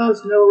Twitter, let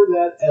us know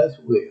that as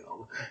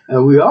well.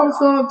 And we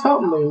also are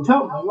tumbling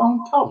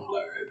on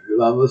Tumblr. If you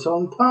love us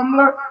on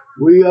Tumblr,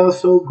 we are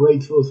so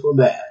grateful for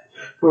that.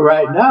 For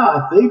right now,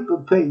 I think the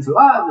page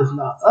live is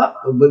not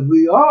up, but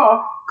we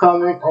are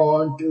coming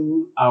on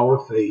to our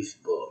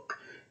Facebook.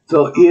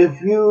 So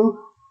if you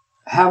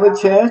have a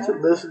chance to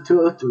listen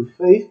to us through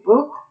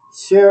Facebook,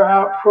 share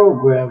our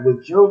program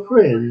with your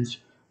friends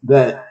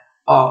that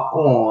are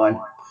on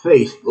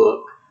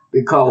Facebook,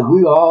 because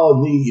we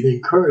all need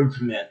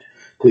encouragement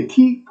to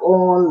keep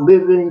on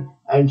living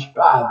and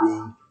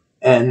striving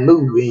and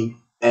moving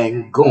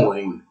and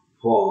going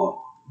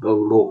for the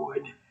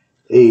Lord.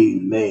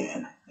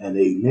 Amen and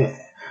amen.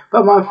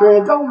 But my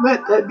friend, don't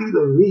let that be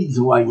the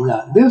reason why you're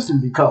not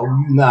listening, because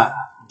you're not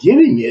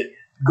getting it.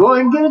 Go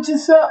and get it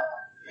yourself.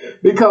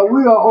 Because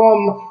we are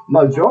on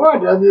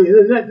majority of the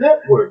internet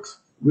networks.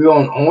 We're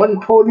on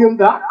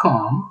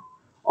onpodium.com,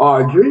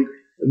 Audrey,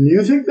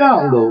 Music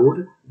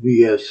Download,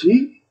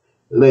 VSC,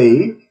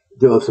 Lave,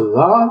 Joseph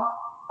Oz,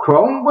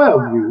 Chrome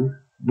WebView,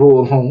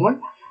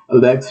 Bullhorn,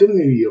 Alexa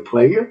Media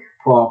Player,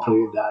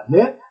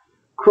 PaulPlayer.net,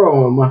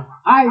 Chrome,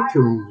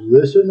 iTunes,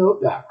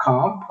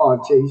 ListenNote.com,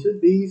 Podchaser,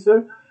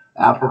 Deezer,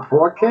 Apple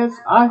Podcasts,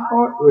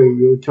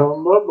 iHeartRadio,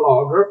 Tumblr,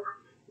 Blogger,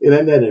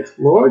 Internet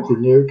Explorer,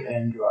 generic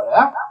Android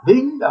app,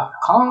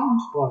 Bing.com,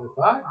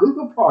 Spotify,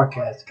 Google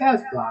Podcasts,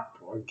 Castbox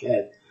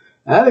Podcast,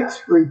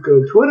 Alex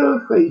Spreaker,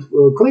 Twitter,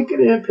 Facebook,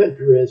 LinkedIn,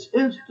 Pinterest,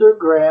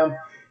 Instagram,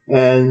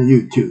 and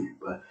YouTube.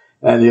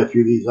 And if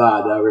you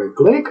desire a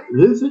direct link,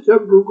 visit your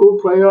Google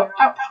Play or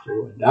App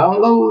Store and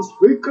download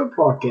Spreaker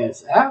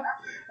Podcast app.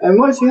 And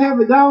once you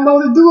have it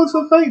downloaded, do us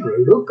a favor.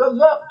 Look us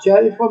up,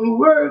 Chatting from the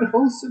Word,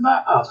 hosted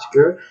by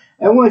Oscar.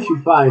 And once you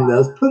find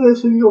us, put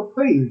us in your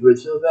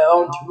favorites so that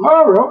on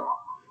tomorrow,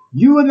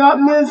 you will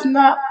not miss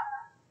not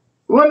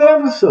one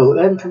episode.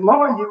 And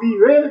tomorrow you'll be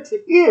ready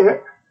to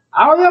hear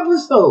our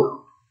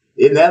episode.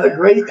 Isn't that a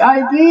great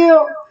idea?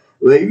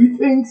 Well, if you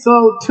think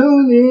so,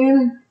 tune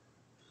in.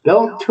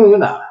 Don't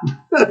tune out.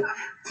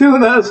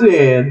 Tune us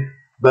in,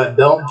 but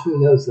don't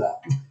tune us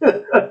out.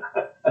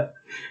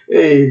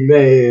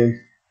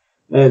 Amen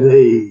and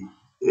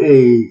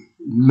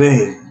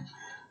amen.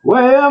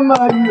 Where am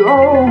I?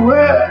 Oh,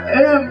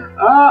 where am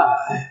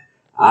I?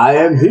 I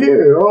am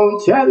here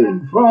on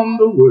Chatting from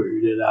the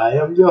Word, and I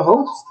am your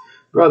host,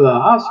 Brother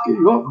Oscar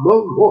York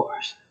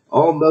Voice,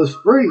 on the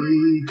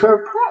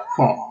Spreaker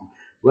platform,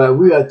 where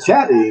we are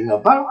chatting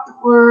about the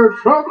Word,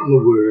 from the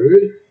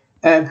Word,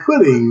 and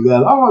putting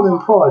that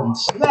all-important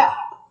snap,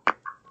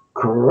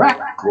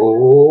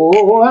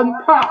 crackle, and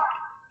pop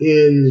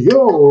in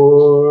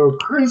your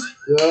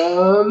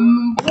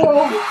Christian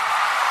walk.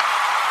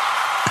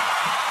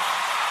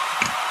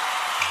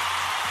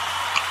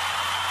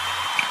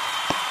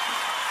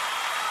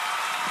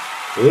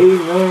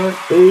 Amen,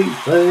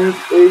 amen,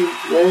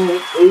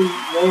 amen,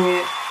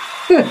 amen,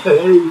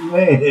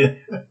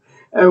 amen.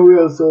 And we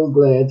are so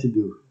glad to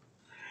do it.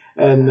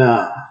 And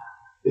now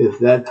it's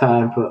that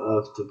time for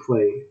us to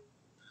play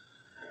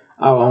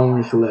our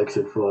own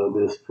selection for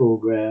this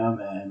program.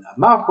 And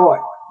my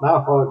heart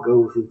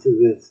goes into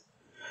this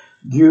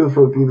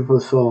beautiful, beautiful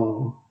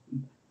song.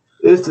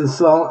 It's the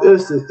song,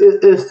 it's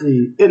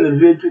the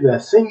individual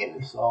that's singing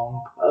the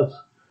song plus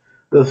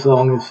the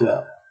song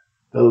itself.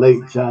 The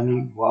late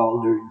Johnny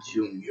Wilder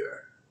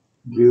Jr.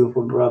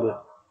 Beautiful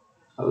brother.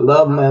 I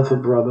love him as a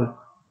brother.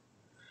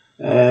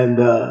 And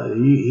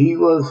he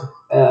was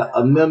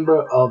a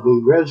member of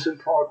the Redemption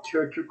Park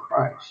Church of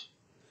Christ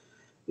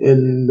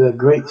in the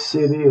great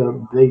city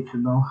of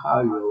Dayton,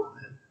 Ohio.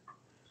 And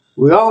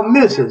we all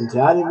miss him,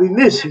 Johnny. We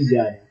miss you,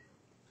 Johnny.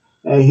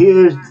 And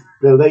here's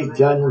the late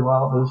Johnny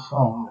Wilder's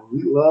song.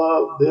 We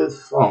love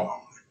this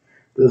song.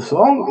 The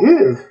song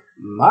is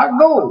My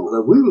Goal,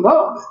 and we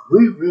love it.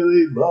 We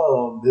really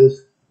love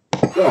this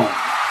song.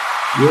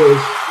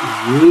 Yes,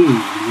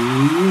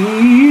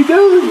 we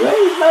do.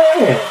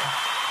 Amen.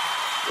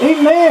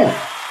 Amen.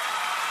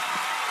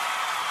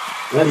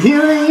 And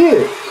here he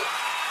is,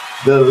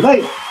 the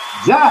late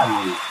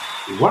Johnny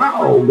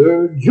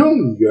Wilder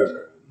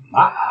Jr.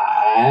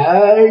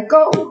 My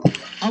goal.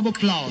 Of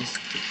applause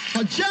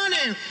for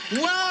Johnny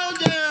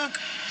Wilder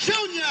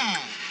Jr.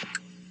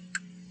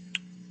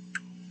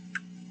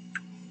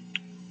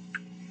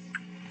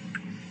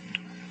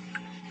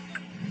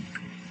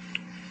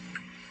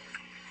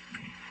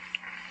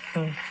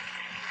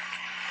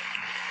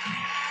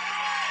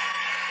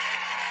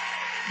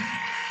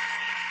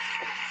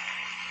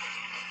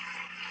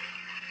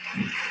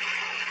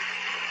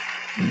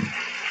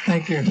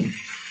 Thank you.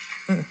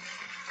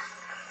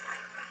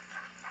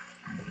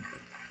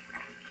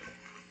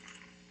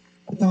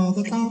 With all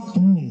the talk,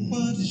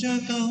 what is your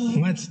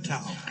goal? Let's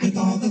talk. With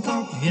all the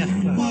talk, yes,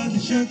 sir. What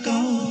is your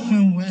goal?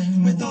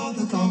 With all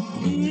the talk,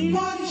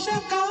 what is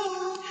your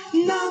goal?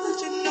 Now that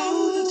you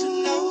know, that you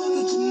know,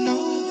 that you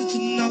know, that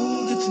you know,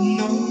 that you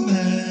know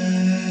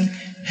that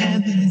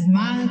heaven is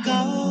my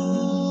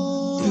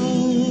goal.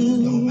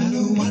 No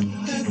matter what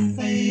they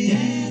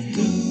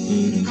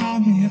say, call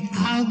me and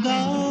I'll go.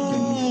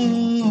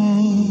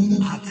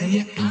 I'll tell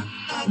you,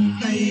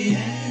 I'll say,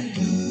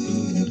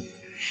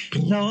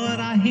 Lord,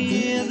 I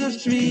hear the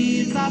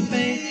streets of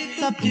faith,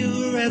 the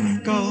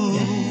purest gold.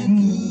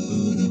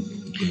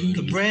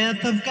 The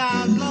breath of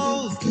God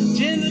blows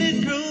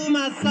gently through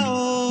my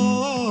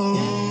soul.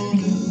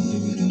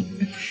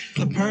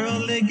 The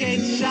pearly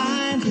gate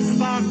shines,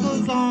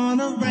 sparkles on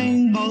a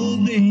rainbow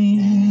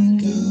beam.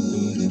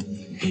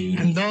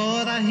 And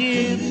Lord, I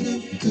hear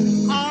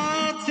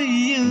all to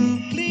you,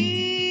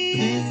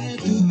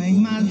 please make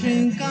my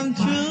dream come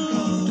true.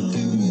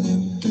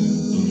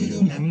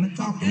 Let me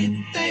talk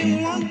if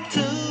they want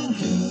to.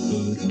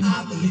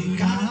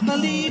 I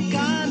believe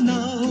God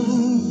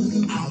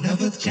knows. I'll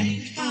never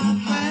change my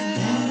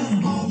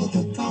mind. All of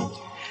the talk.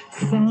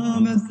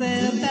 Some have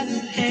said that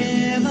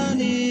heaven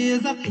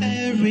is a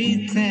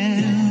fairy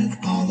tale.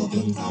 All of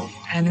the talk.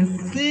 And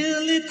it's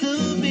silly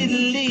to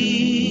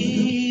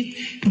believe.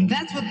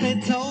 That's what they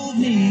told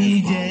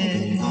me,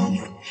 yes.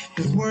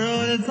 This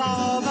world is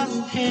all the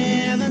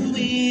heaven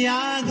we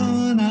are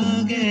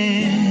gonna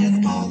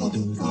get. All of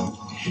the talk.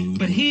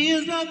 But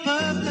here's no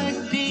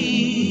perfect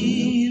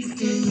peace,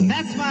 and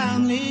that's why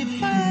I'm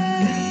leaving.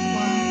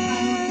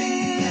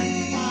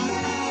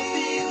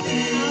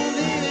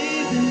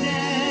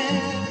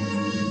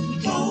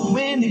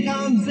 When he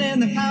comes in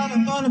the cloud,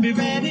 I'm gonna be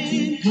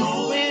ready.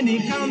 When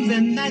he comes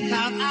in that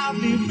cloud, I'll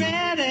be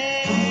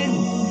ready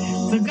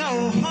to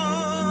go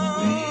home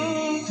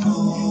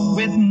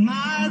with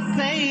my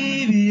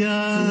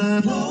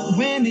Savior.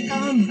 When he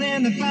comes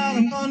in the cloud,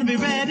 I'm gonna be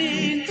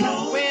ready.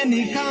 When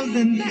he comes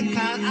in that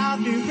cloud, I'll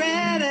be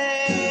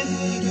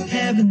ready.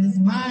 Heaven is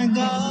my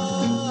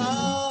goal.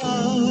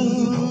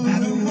 No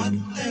matter what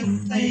they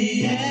say,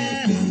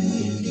 yeah.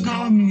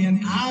 Call me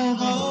and I'll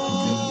go.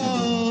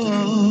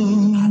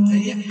 I'll tell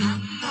you,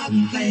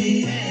 I'm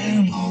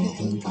playing all of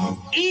the talk.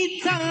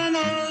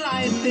 Eternal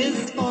life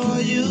is for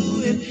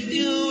you if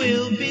you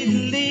will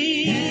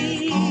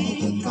believe. All of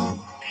the talk.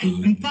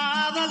 And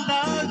Father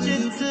loves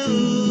you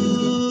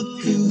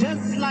too,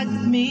 just like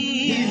me,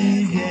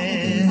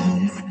 yes.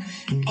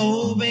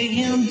 Obey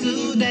him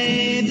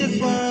today, this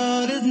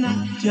world is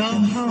not your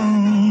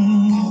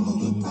home. All of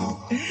the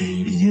talk.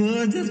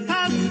 You're just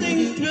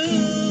passing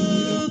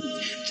through,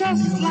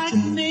 just like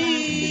me.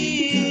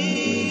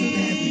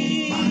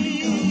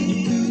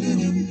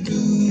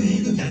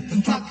 Let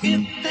them talk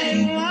if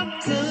they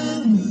want to.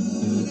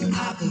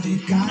 I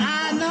believe God.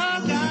 I know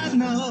God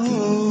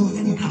knows.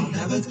 I'll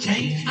never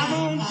change. I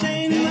won't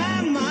change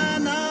my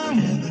mind. No.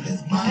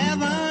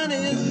 Heaven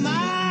is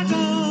my goal.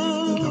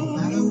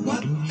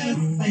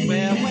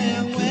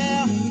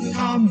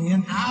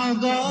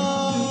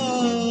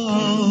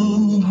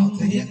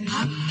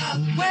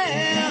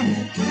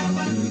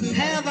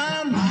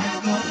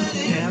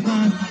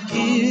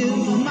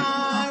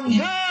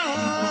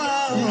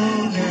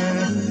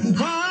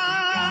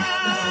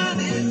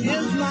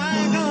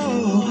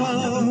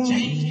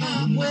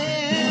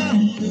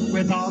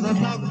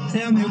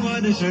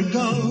 where it should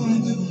go.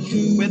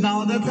 With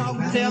all the talk,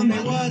 tell me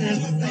what is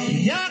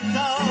your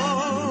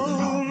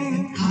goal.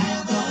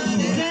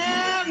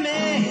 Tell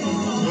me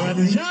what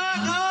is your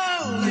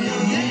goal.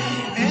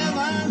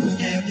 Heaven,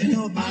 you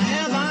know my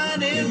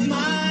heaven is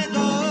my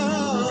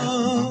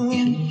goal.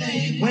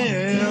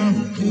 Well,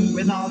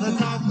 with all the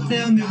talk,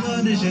 tell me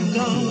what is your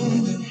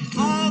goal.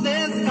 All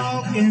this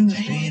talk in the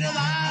street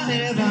about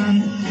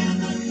heaven.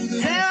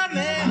 Tell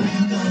me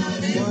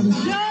what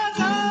is your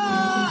goal.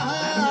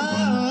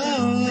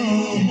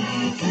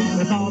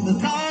 With all the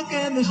talk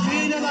in the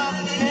street about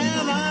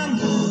heaven,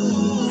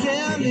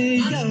 tell me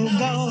your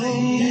goal.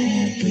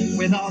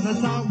 With all the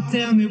talk,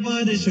 tell me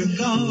what is your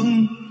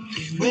goal.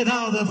 With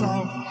all the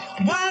talk,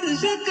 what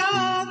is your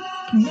goal?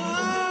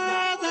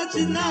 Know that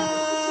you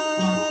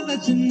know,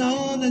 that you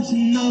know, that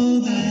you know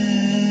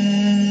that.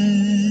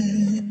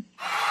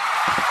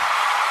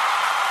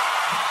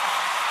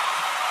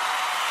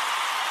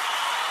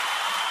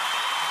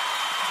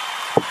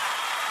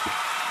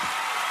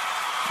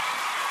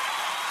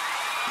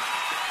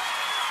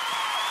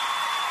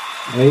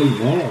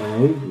 Amen,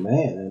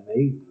 amen, and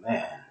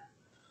amen.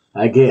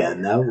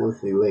 Again, that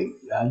was the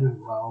late Johnny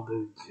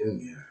Wilder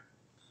Jr.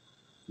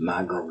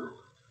 My goal.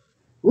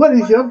 What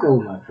is your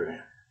goal, my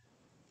friend?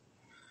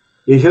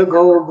 Is your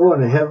goal going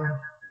to heaven?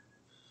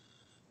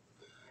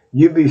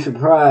 You'd be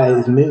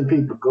surprised. Many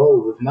people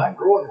goal is not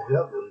going to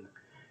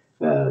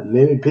heaven.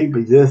 Many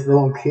people just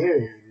don't care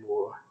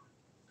anymore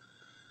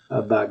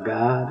about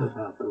God,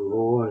 about the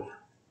Lord,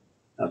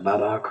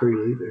 about our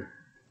Creator.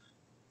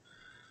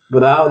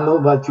 But I don't know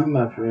about you,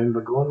 my friend,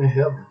 but going to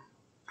heaven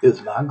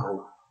is my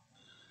goal.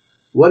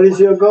 What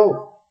is your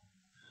goal?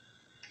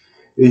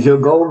 Is your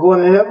goal going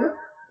to heaven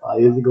or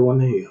is it going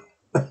to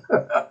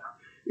hell?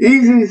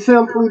 Easy,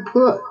 simply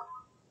put.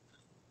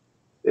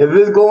 If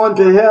it's going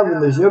to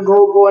heaven, is your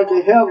goal going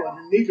to heaven?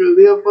 You need to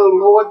live for the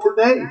Lord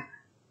today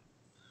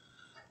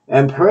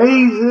and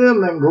praise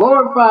Him and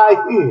glorify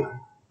Him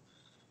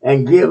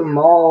and give Him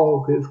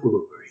all His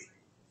glory.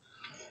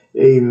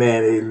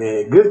 Amen,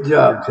 amen. Good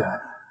job,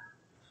 Johnny.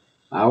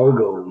 Our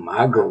goal,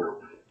 my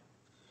goal,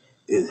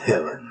 is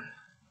heaven.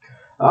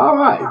 All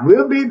right,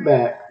 we'll be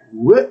back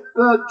with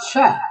the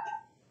chat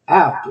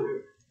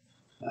after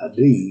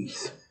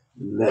these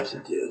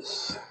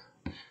messages.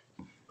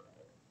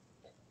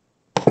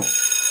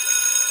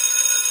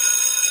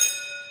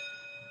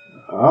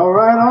 All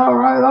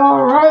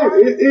right.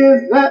 It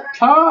is that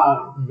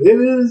time. It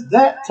is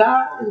that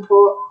time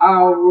for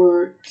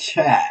our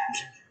chat.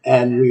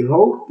 And we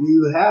hope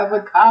you have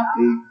a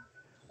copy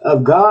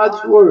of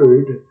God's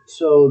Word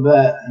so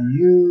that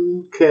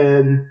you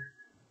can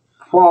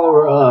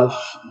follow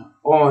us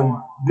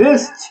on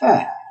this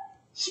chat,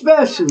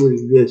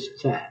 especially this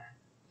chat,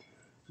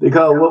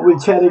 because what we're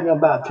chatting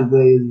about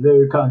today is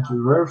very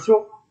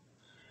controversial.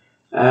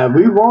 And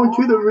we want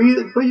you to read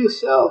it for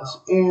yourselves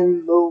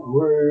in the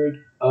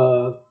Word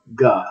of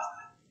God.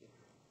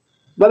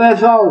 But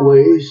as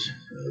always,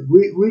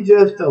 we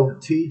just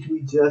don't teach,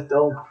 we just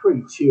don't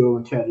preach here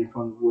on Chatting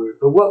from the Word.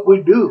 But what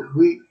we do,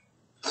 we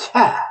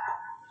chat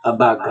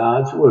about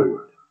God's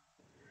Word.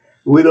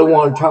 We don't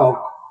want to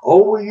talk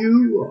over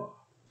you or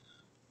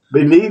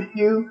beneath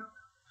you.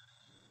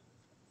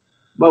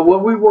 But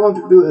what we want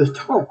to do is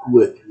talk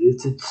with you,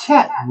 to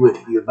chat with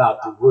you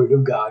about the Word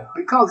of God.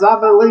 Because I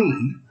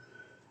believe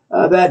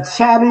that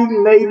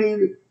chatting may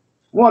be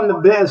one of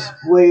the best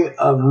way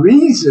of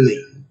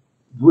reasoning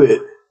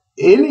with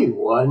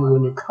anyone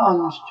when it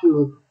comes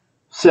to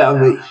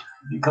salvation.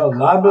 Because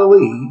I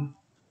believe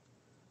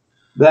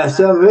that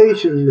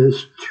salvation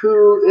is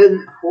too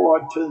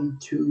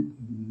important to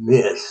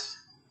miss.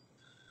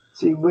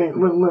 See,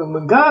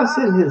 when God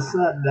sent His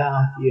Son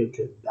down here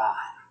to die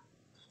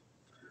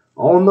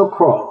on the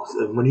cross,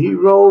 and when He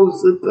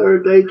rose the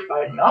third day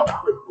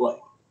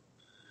triumphantly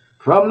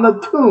from the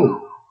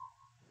tomb,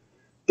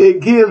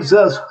 it gives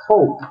us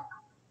hope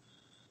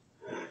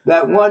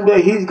that one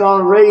day He's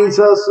going to raise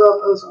us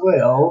up as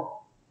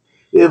well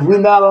if we're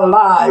not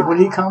alive when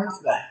He comes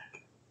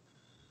back.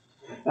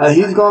 And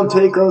He's going to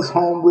take us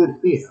home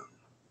with Him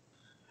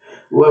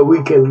where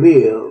we can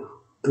live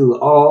through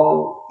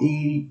all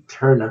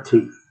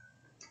eternity.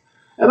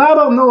 And I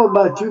don't know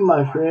about you,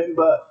 my friend,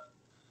 but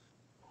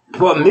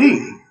for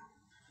me,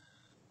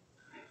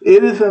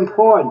 it is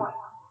important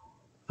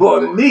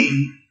for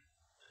me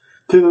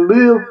to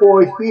live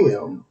for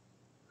Him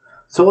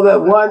so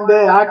that one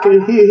day I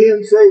can hear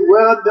Him say,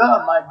 "Well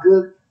done, my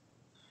good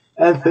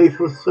and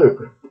faithful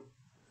servant.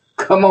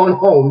 Come on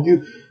home.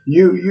 You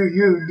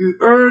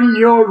earn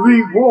your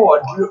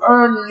reward. You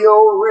earn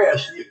your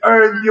rest. You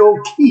earn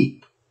your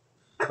keep.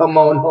 Come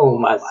on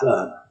home, my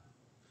son."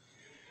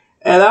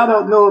 And I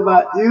don't know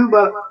about you,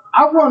 but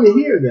I want to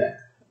hear that.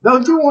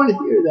 Don't you want to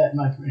hear that,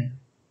 my friend?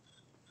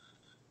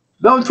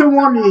 Don't you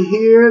want to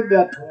hear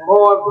that the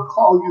Lord will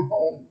call you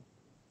home?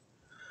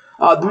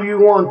 Or do you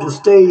want to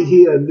stay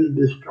here and be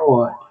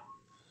destroyed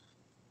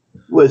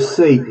with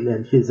Satan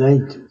and his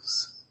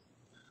angels?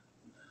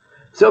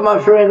 So, my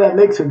friend, that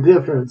makes a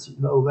difference. You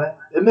know that?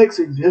 It makes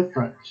a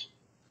difference.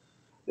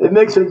 It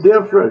makes a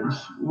difference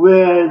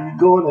where you're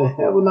going to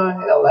heaven or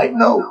hell. Ain't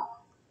no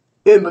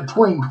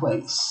in-between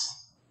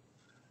place.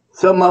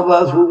 Some of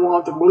us will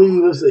want to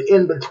believe it's an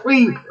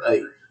in-between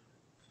place.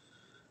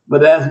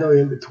 But there's no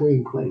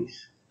in-between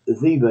place.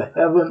 It's either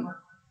heaven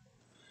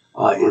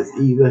or it's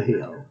either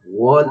hell.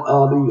 One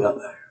or the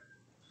other.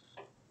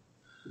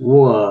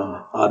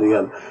 One or the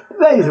other.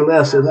 Today's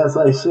lesson, as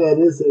I said,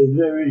 is a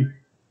very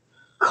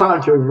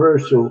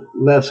controversial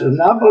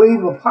lesson. I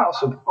believe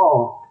Apostle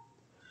Paul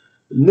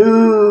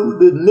knew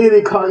the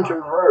nitty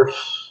controversy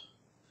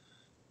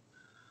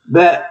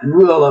that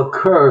will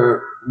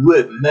occur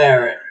with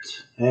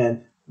marriage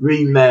and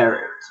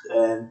remarriage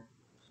and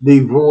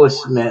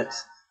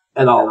divorcements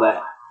and all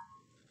that.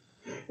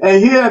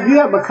 And here, if you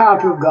have a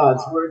copy of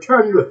God's Word,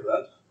 turn with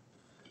us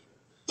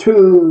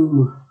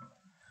to,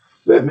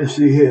 let me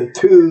see here,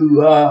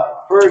 to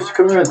 1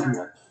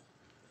 Corinthians.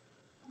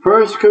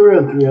 1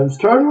 Corinthians,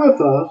 turn with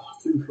us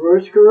to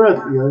 1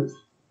 Corinthians,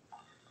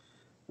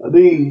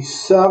 the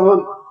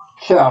 7th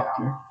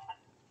chapter.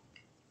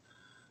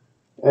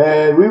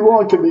 And we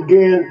want to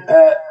begin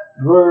at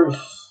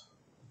verse,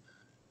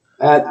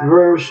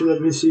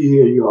 let me see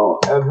here, y'all,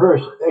 at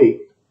verse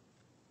 8,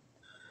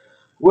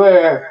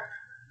 where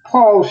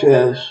Paul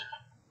says,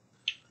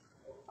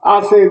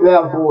 I say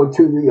therefore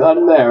to the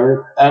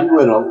unmarried and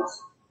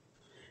widows,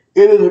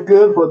 it is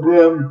good for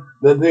them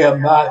that they are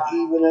not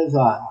even as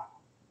I.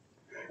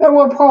 And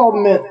what Paul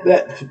meant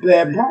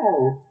that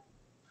Paul,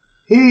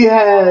 he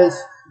has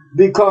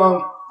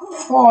become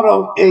sort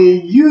of a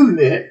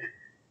eunuch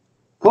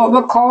for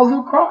the cause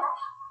of Christ.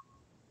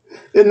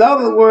 In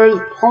other words,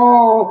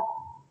 Paul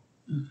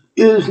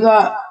is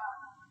not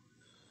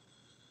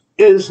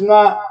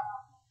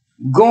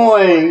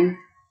going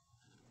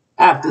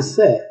after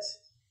sex.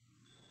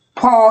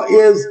 Paul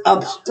is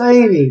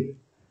abstaining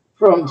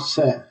from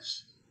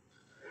sex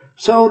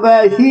so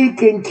that he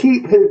can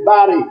keep his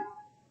body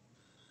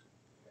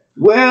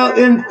well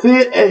in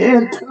fit and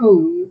in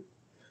tune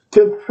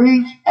to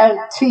preach and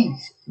teach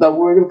the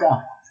Word of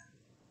God.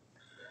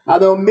 I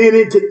know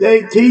many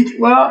today teach,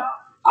 well,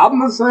 I'm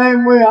the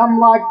same way. I'm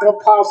like the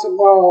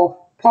Apostle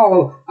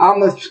Paul.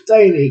 I'm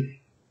abstaining.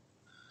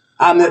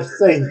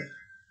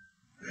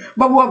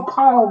 But what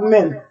Paul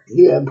meant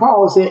here,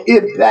 Paul said,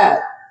 if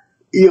that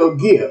your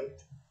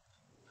gift,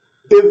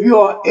 if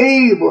you're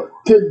able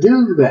to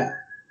do that,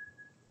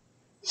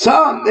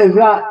 some is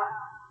not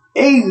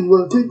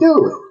able to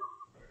do it.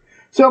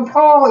 So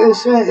Paul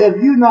is saying, if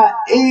you're not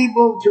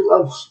able to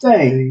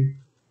abstain,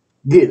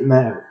 get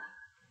married.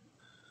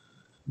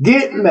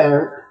 Get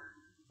married,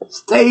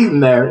 stay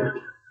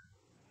married,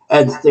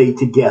 and stay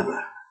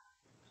together.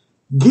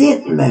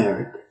 Get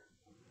married,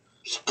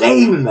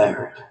 stay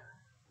married,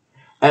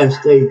 and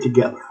stay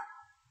together.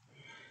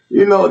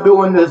 You know,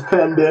 during this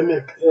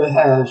pandemic, it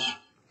has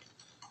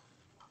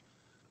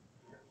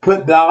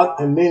put doubt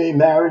in many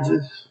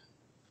marriages.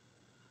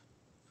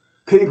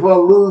 People are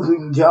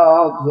losing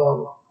jobs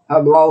or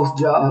have lost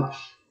jobs.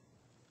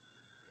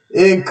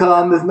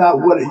 Income is not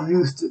what it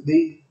used to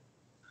be.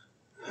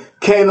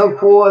 Can't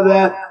afford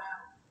that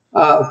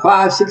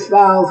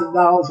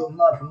 $5,000-$6,000 a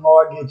month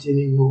mortgage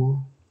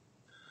anymore.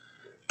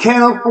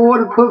 Can't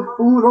afford to put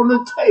food on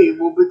the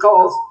table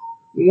because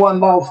one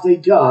lost their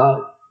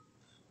job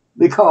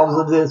because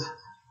of this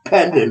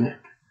pandemic.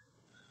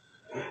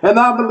 And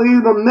I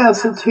believe the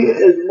message here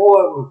is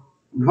more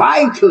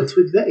vital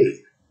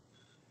today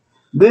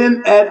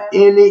than at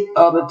any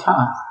other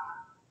time.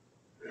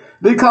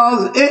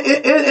 Because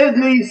it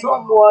needs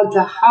someone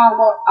to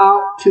holler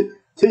out,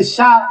 to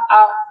shout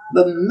out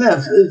the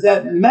message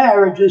that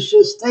marriages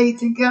should stay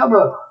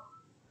together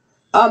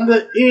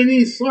under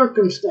any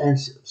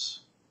circumstances.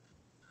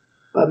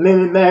 But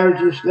many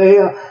marriages, they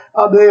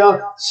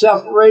are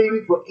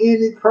separating for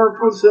any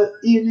purpose or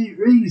any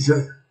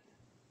reason.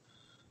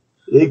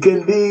 It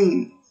can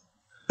be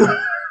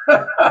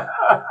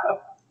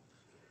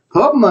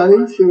for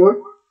money,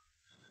 sure.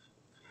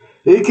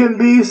 It can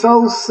be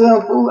so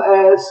simple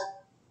as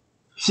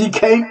she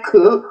can't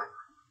cook.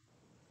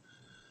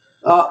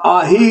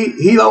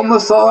 He don't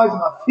massage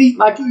my feet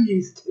like he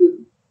used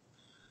to.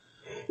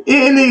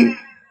 Any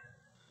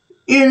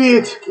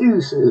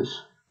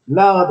excuses.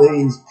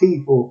 Nowadays,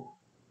 people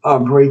are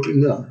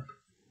breaking up.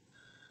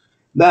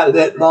 Not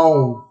that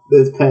long,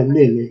 this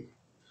pandemic,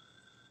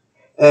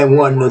 and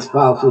one of the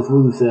spouses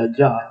lose their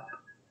job.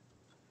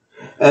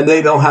 And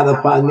they don't have the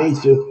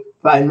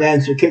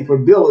financial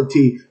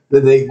capability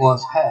that they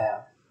once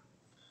had.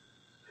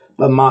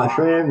 But my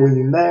friend, when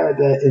you marry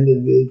that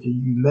individual,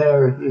 you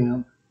marry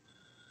him.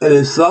 And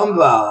in some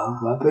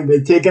vows, I think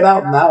they take it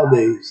out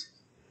nowadays,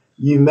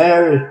 you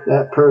marry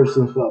that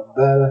person for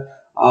better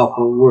or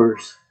for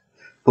worse,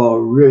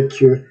 for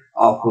richer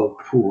or for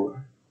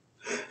poor.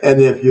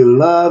 And if you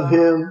love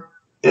him,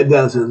 it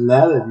doesn't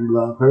matter if you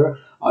love her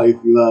or if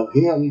you love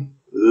him,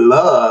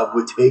 love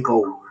will take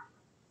over.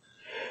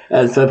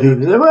 And some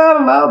people say,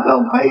 well, love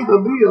don't pay the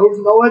bills.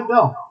 No, it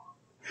don't.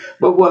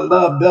 But what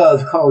love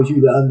does cause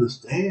you to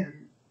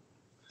understand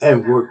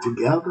and work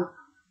together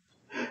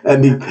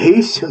and be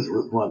patient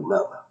with one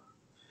another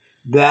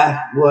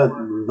That's what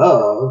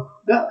love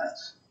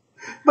does.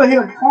 But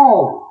here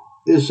Paul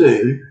is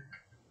saying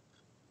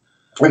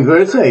in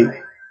verse 8,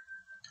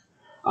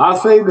 I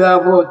say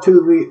therefore to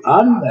the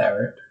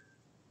unmarried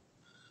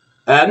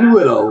and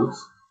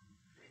widows,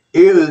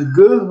 it is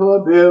good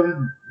for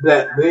them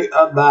that they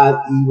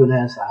abide even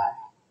as I.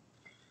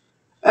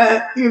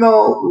 And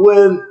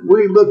when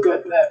we look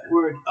at that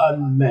word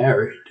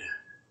unmarried,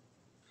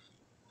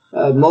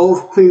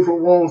 most people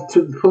want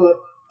to put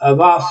a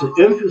lot of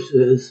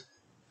emphasis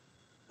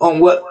on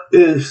what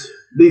is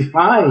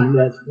defined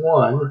as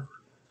one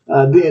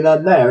being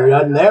unmarried.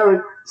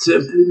 Unmarried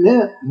simply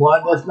meant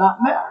one that's not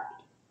married.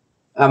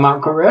 Am I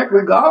correct?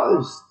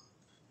 Regardless,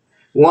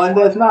 one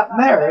that's not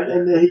married,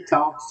 and then he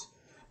talks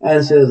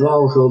and says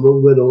also the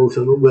widows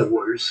and the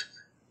widowers.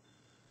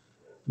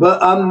 But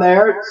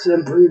unmarried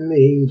simply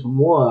means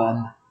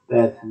one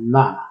that's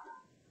not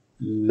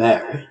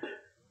married.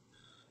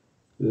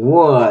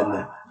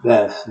 One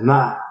that's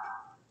not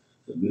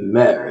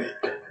married.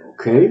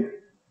 Okay?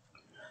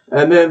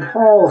 And then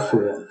Paul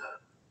says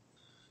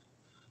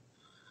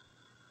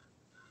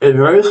in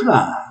verse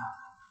 9,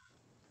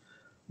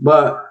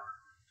 but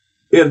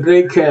if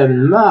they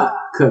cannot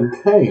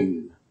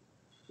contain,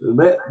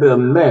 let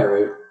them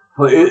marry,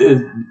 for it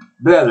is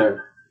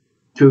better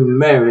to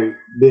marry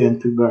than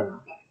to burn.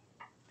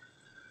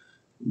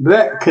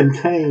 That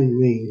contain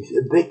means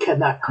that they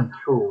cannot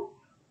control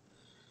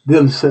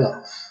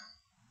themselves.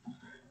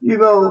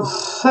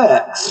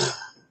 Sex,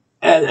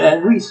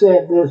 and we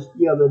said this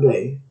the other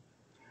day,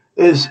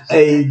 is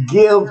a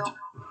gift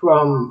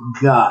from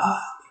God.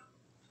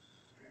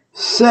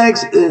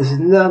 Sex is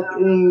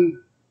nothing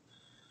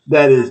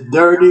that is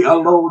dirty or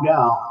low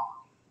down.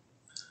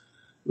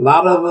 A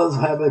lot of us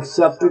have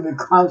accepted the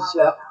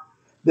concept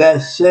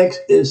that sex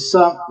is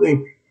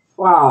something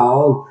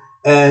foul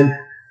and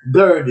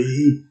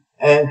dirty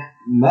and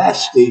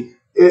nasty.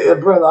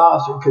 Brother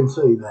Austin can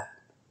say that.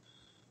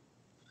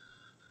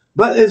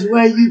 But it's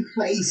when you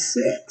play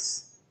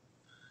sex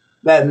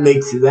that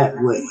makes it that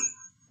way.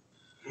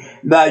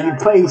 Now, you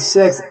play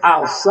sex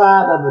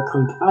outside of the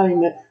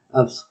confinement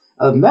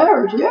of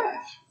marriage,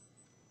 yes.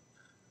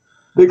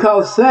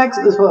 Because sex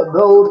is for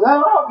those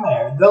that are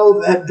married,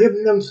 those that have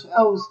given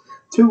themselves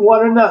to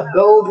one another,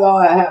 those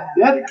that have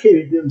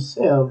dedicated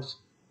themselves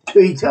to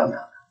each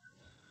other.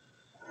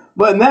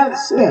 But in that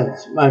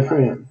sense, my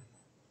friend,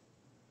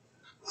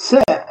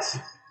 sex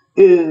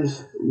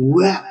is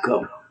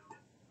welcome.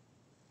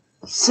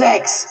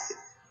 Sex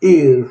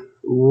is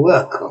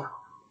welcome.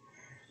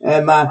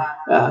 And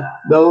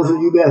those of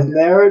you that's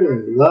married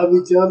and love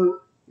each other,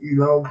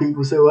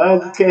 people say,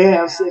 well, you can't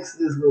have sex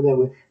this way, that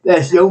way.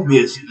 That's your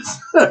business.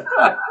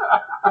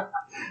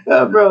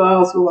 Brother, I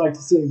also like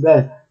to say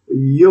that's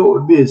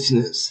your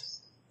business.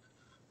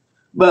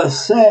 But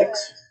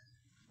sex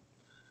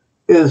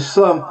is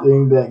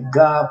something that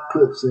God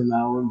puts in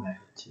our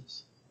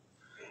marriages.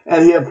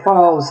 And here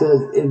Paul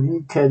says,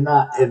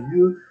 if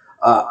you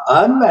are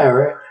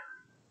unmarried,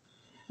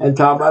 and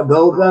talk about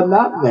those that are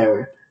not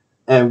married,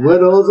 and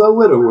widows or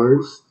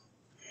widowers,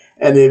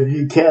 and if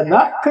you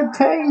cannot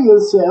contain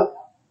yourself,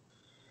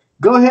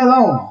 go ahead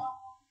on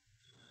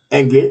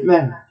and get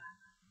married.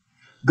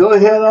 Go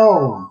ahead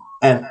on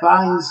and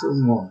find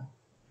someone.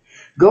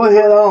 Go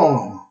ahead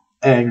on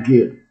and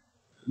get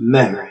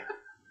married.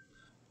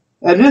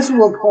 And this is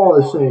what Paul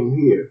is saying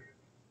here.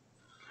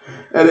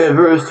 And in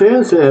verse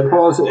 10 said,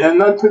 Paul said,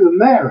 and unto the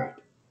married,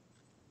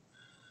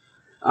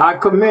 I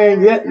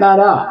command yet not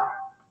I,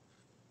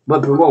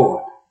 but the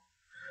Lord.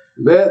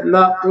 Let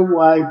not the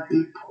wife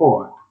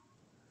depart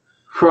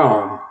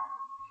from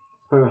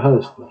her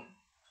husband.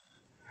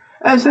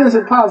 And since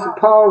Apostle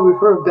Paul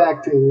referred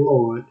back to the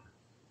Lord,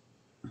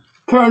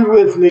 turn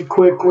with me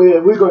quickly,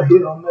 and we're going to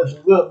hit on this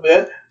a little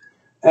bit,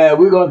 and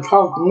we're going to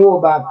talk more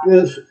about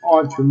this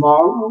on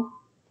tomorrow.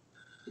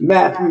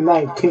 Matthew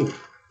 19.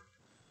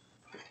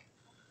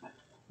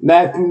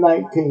 Matthew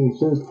 19,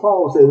 since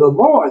Paul said, the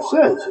Lord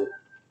says it.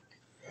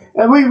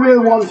 And we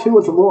really want to see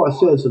what the Lord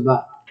says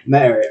about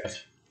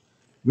marriage,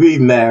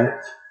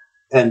 remarriage,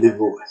 and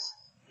divorce.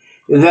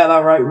 Is that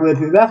all right with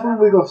you? That's what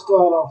we're going to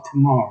start off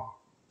tomorrow.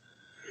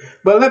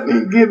 But let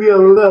me give you a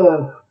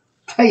little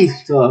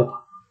taste of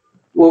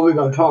what we're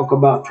going to talk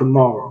about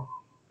tomorrow.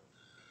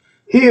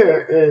 Here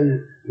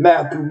in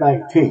Matthew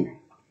 19,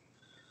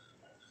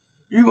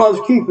 you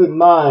must keep in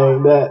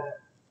mind that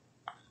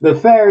the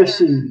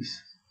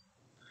Pharisees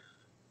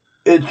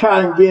is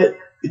trying to get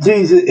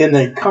Jesus in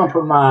a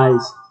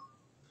compromised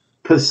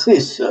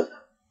position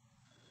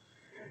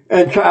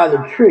and try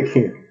to trick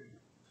him.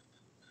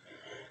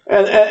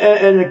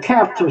 And the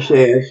captor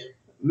says,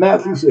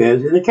 Matthew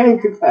says, and it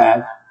came to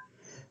pass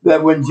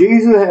that when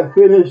Jesus had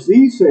finished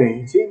these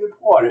things, he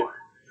departed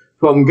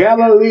from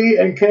Galilee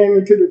and came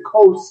into the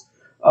coast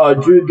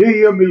of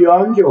Judea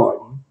beyond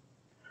Jordan.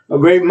 A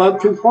great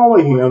multitude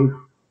followed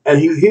him, and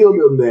he healed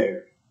them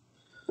there.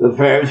 The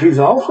Pharisees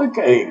also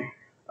came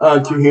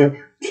unto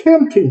him,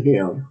 tempting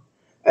him,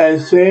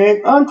 and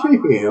saying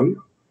unto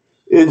him,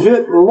 is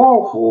it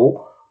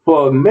lawful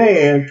for a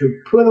man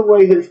to put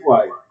away his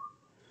wife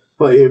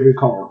for every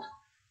cause.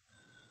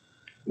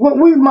 What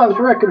we must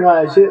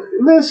recognize here,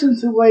 listen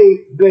to the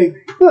way they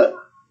put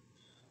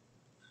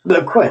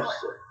the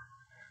question.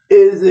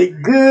 Is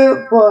it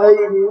good for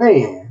a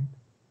man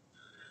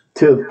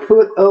to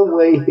put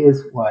away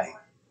his wife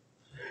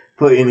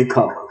for any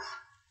cause?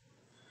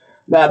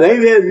 Now, they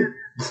didn't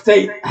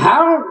state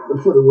how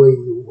to put away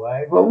your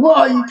wife, but what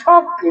are you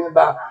talking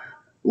about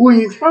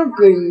when you're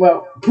talking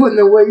about putting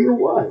away your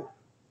wife?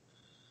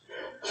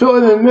 So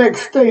in the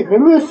next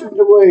statement, listen to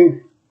the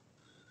way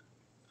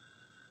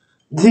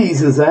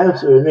Jesus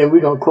answered, and then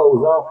we're going to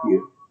close off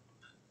here.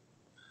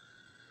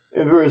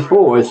 In verse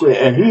 4, it said,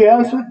 and he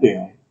answered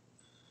them,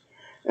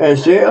 and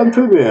said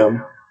unto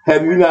them,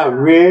 have you not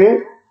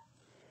read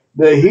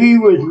that he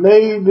which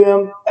made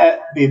them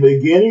at the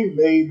beginning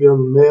made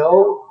them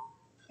male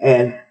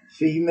and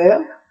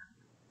female?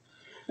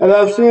 And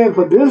I said,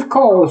 for this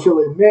cause shall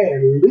a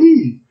man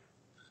leave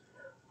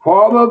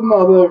father and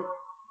mother,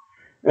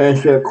 and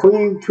shall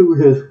cleave to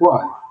his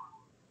wife,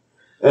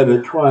 and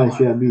the twine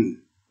shall be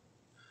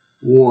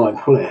one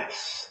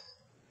flesh.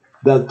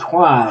 The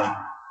twine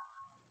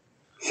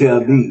shall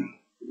be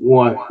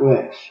one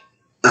flesh.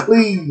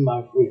 Cleave,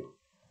 my friend.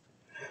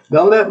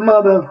 Don't let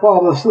mother and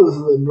father, sisters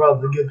and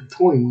brothers get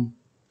between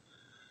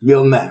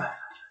your marriage.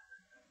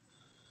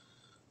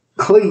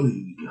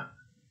 Cleave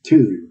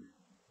to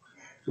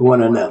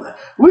one another.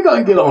 We're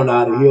going to get on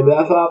out of here.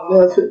 That's our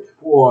message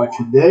for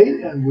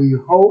today, and we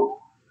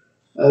hope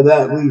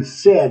that we've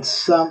said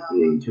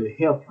something to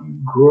help you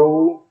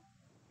grow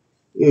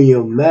in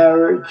your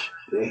marriage,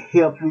 to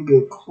help you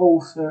get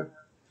closer,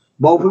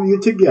 both of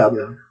you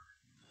together,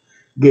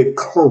 get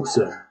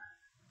closer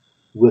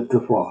with the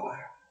Father.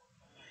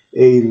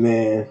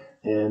 Amen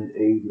and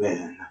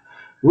amen.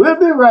 We'll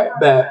be right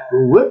back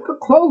with the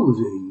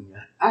closing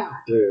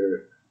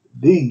after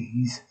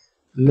these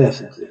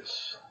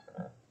messages.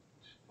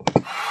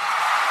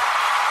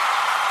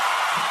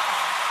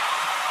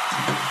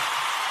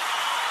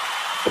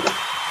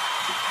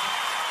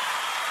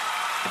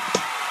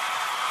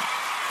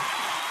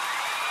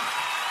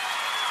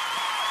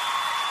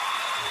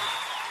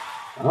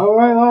 All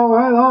right.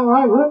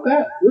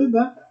 We're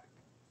back.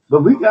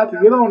 But we got to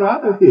get on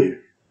out of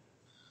here.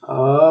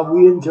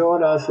 We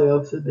enjoyed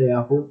ourselves today.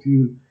 I hope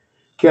you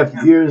kept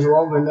your ears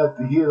long enough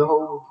to hear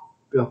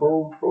the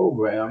whole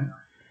program.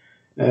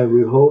 And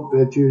we hope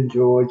that you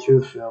enjoyed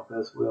yourself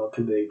as well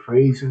today,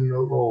 praising the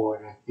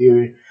Lord and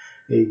hearing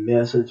a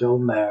message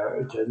on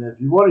marriage. And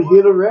if you want to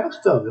hear the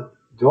rest of it,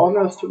 join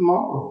us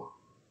tomorrow.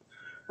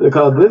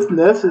 Because this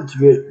message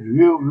gets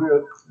real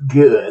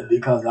good,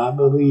 because I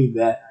believe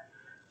that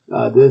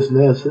this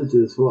message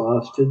is for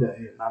us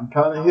today. And I'm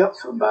trying to help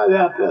somebody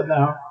out there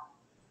now.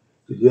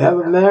 If you have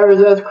a marriage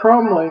that's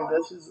crumbling,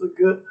 this is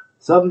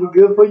something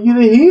good for you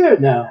to hear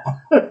now.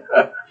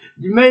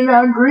 You may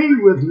not agree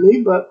with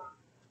me, but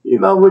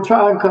we're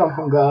trying to come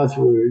from God's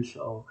word.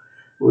 So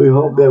we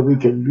hope that we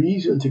can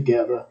reason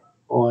together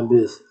on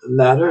this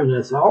matter. And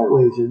as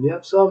always, if you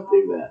have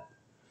something that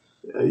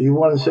you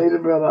want to say to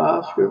Brother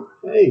Oscar,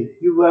 hey,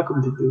 you're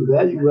welcome to do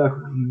that. You're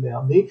welcome to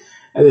email me.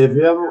 And if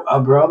you ever a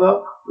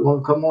brother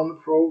want to come on the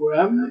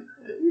program,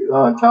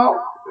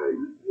 talk,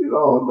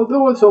 the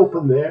door's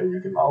open there. You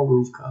can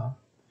always come.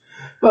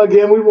 But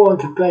again, we want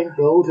to thank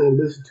those that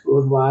listen to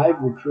us live.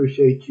 We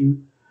appreciate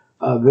you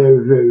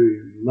very,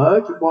 very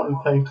much. We want to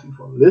thank you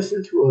for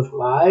listening to us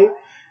live.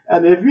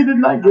 And if you did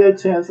not get a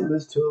chance to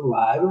listen to us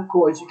live, of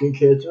course, you can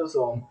catch us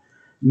on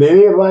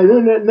many of our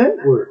internet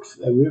networks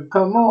that we've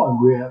come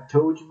on. We have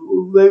told you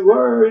who they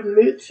were in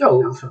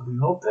mid-show, so we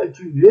hope that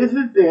you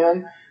visit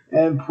them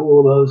and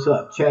pull us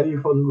up.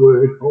 Chatting from the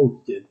Word,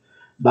 hosted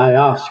by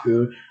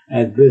Oscar,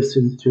 and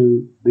listen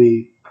to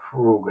the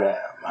program.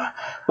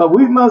 But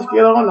we must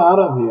get on out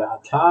of here.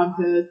 Our time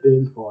has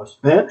been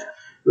forspent.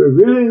 We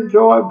really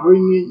enjoy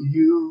bringing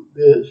you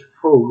this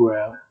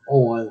program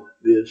on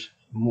this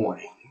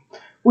morning.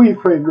 Will you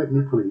pray with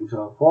me, please?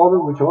 Our Father,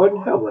 which art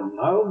in heaven,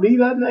 hallowed be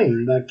thy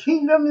name. Thy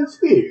kingdom is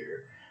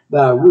here.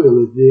 Thy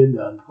will is being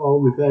done. Father,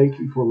 we thank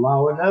you for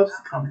allowing us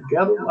to come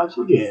together once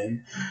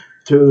again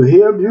to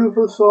hear a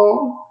beautiful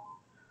song,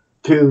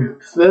 to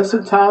spend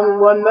some time with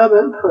one another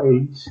in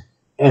praise,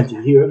 and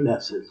to hear a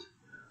message.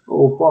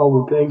 Oh, Father,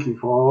 we thank you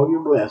for all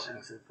your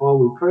blessings. And Father,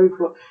 we pray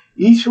for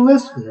each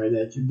listener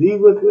that you be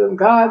with them,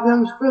 guide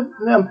them,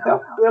 strengthen them,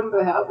 help them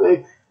to have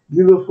a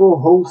beautiful,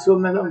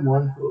 wholesome, and a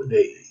wonderful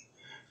day.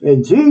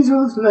 In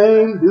Jesus'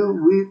 name do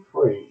we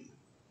pray.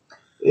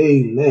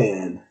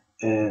 Amen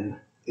and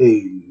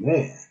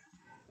amen.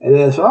 And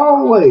as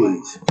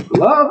always,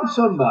 love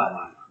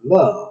somebody,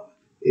 love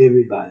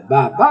everybody.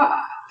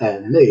 Bye-bye,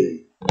 and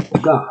may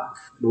God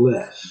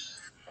bless.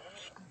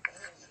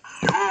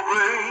 Your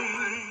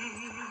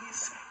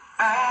grace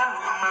and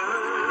mercy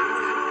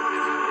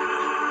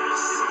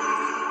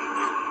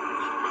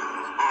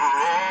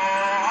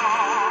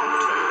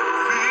brought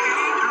me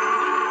through.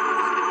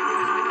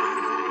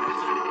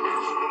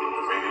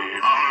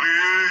 I'm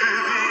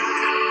living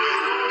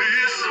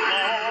this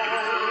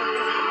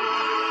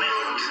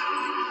moment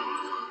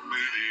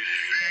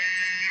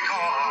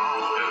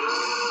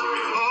because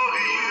of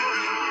you.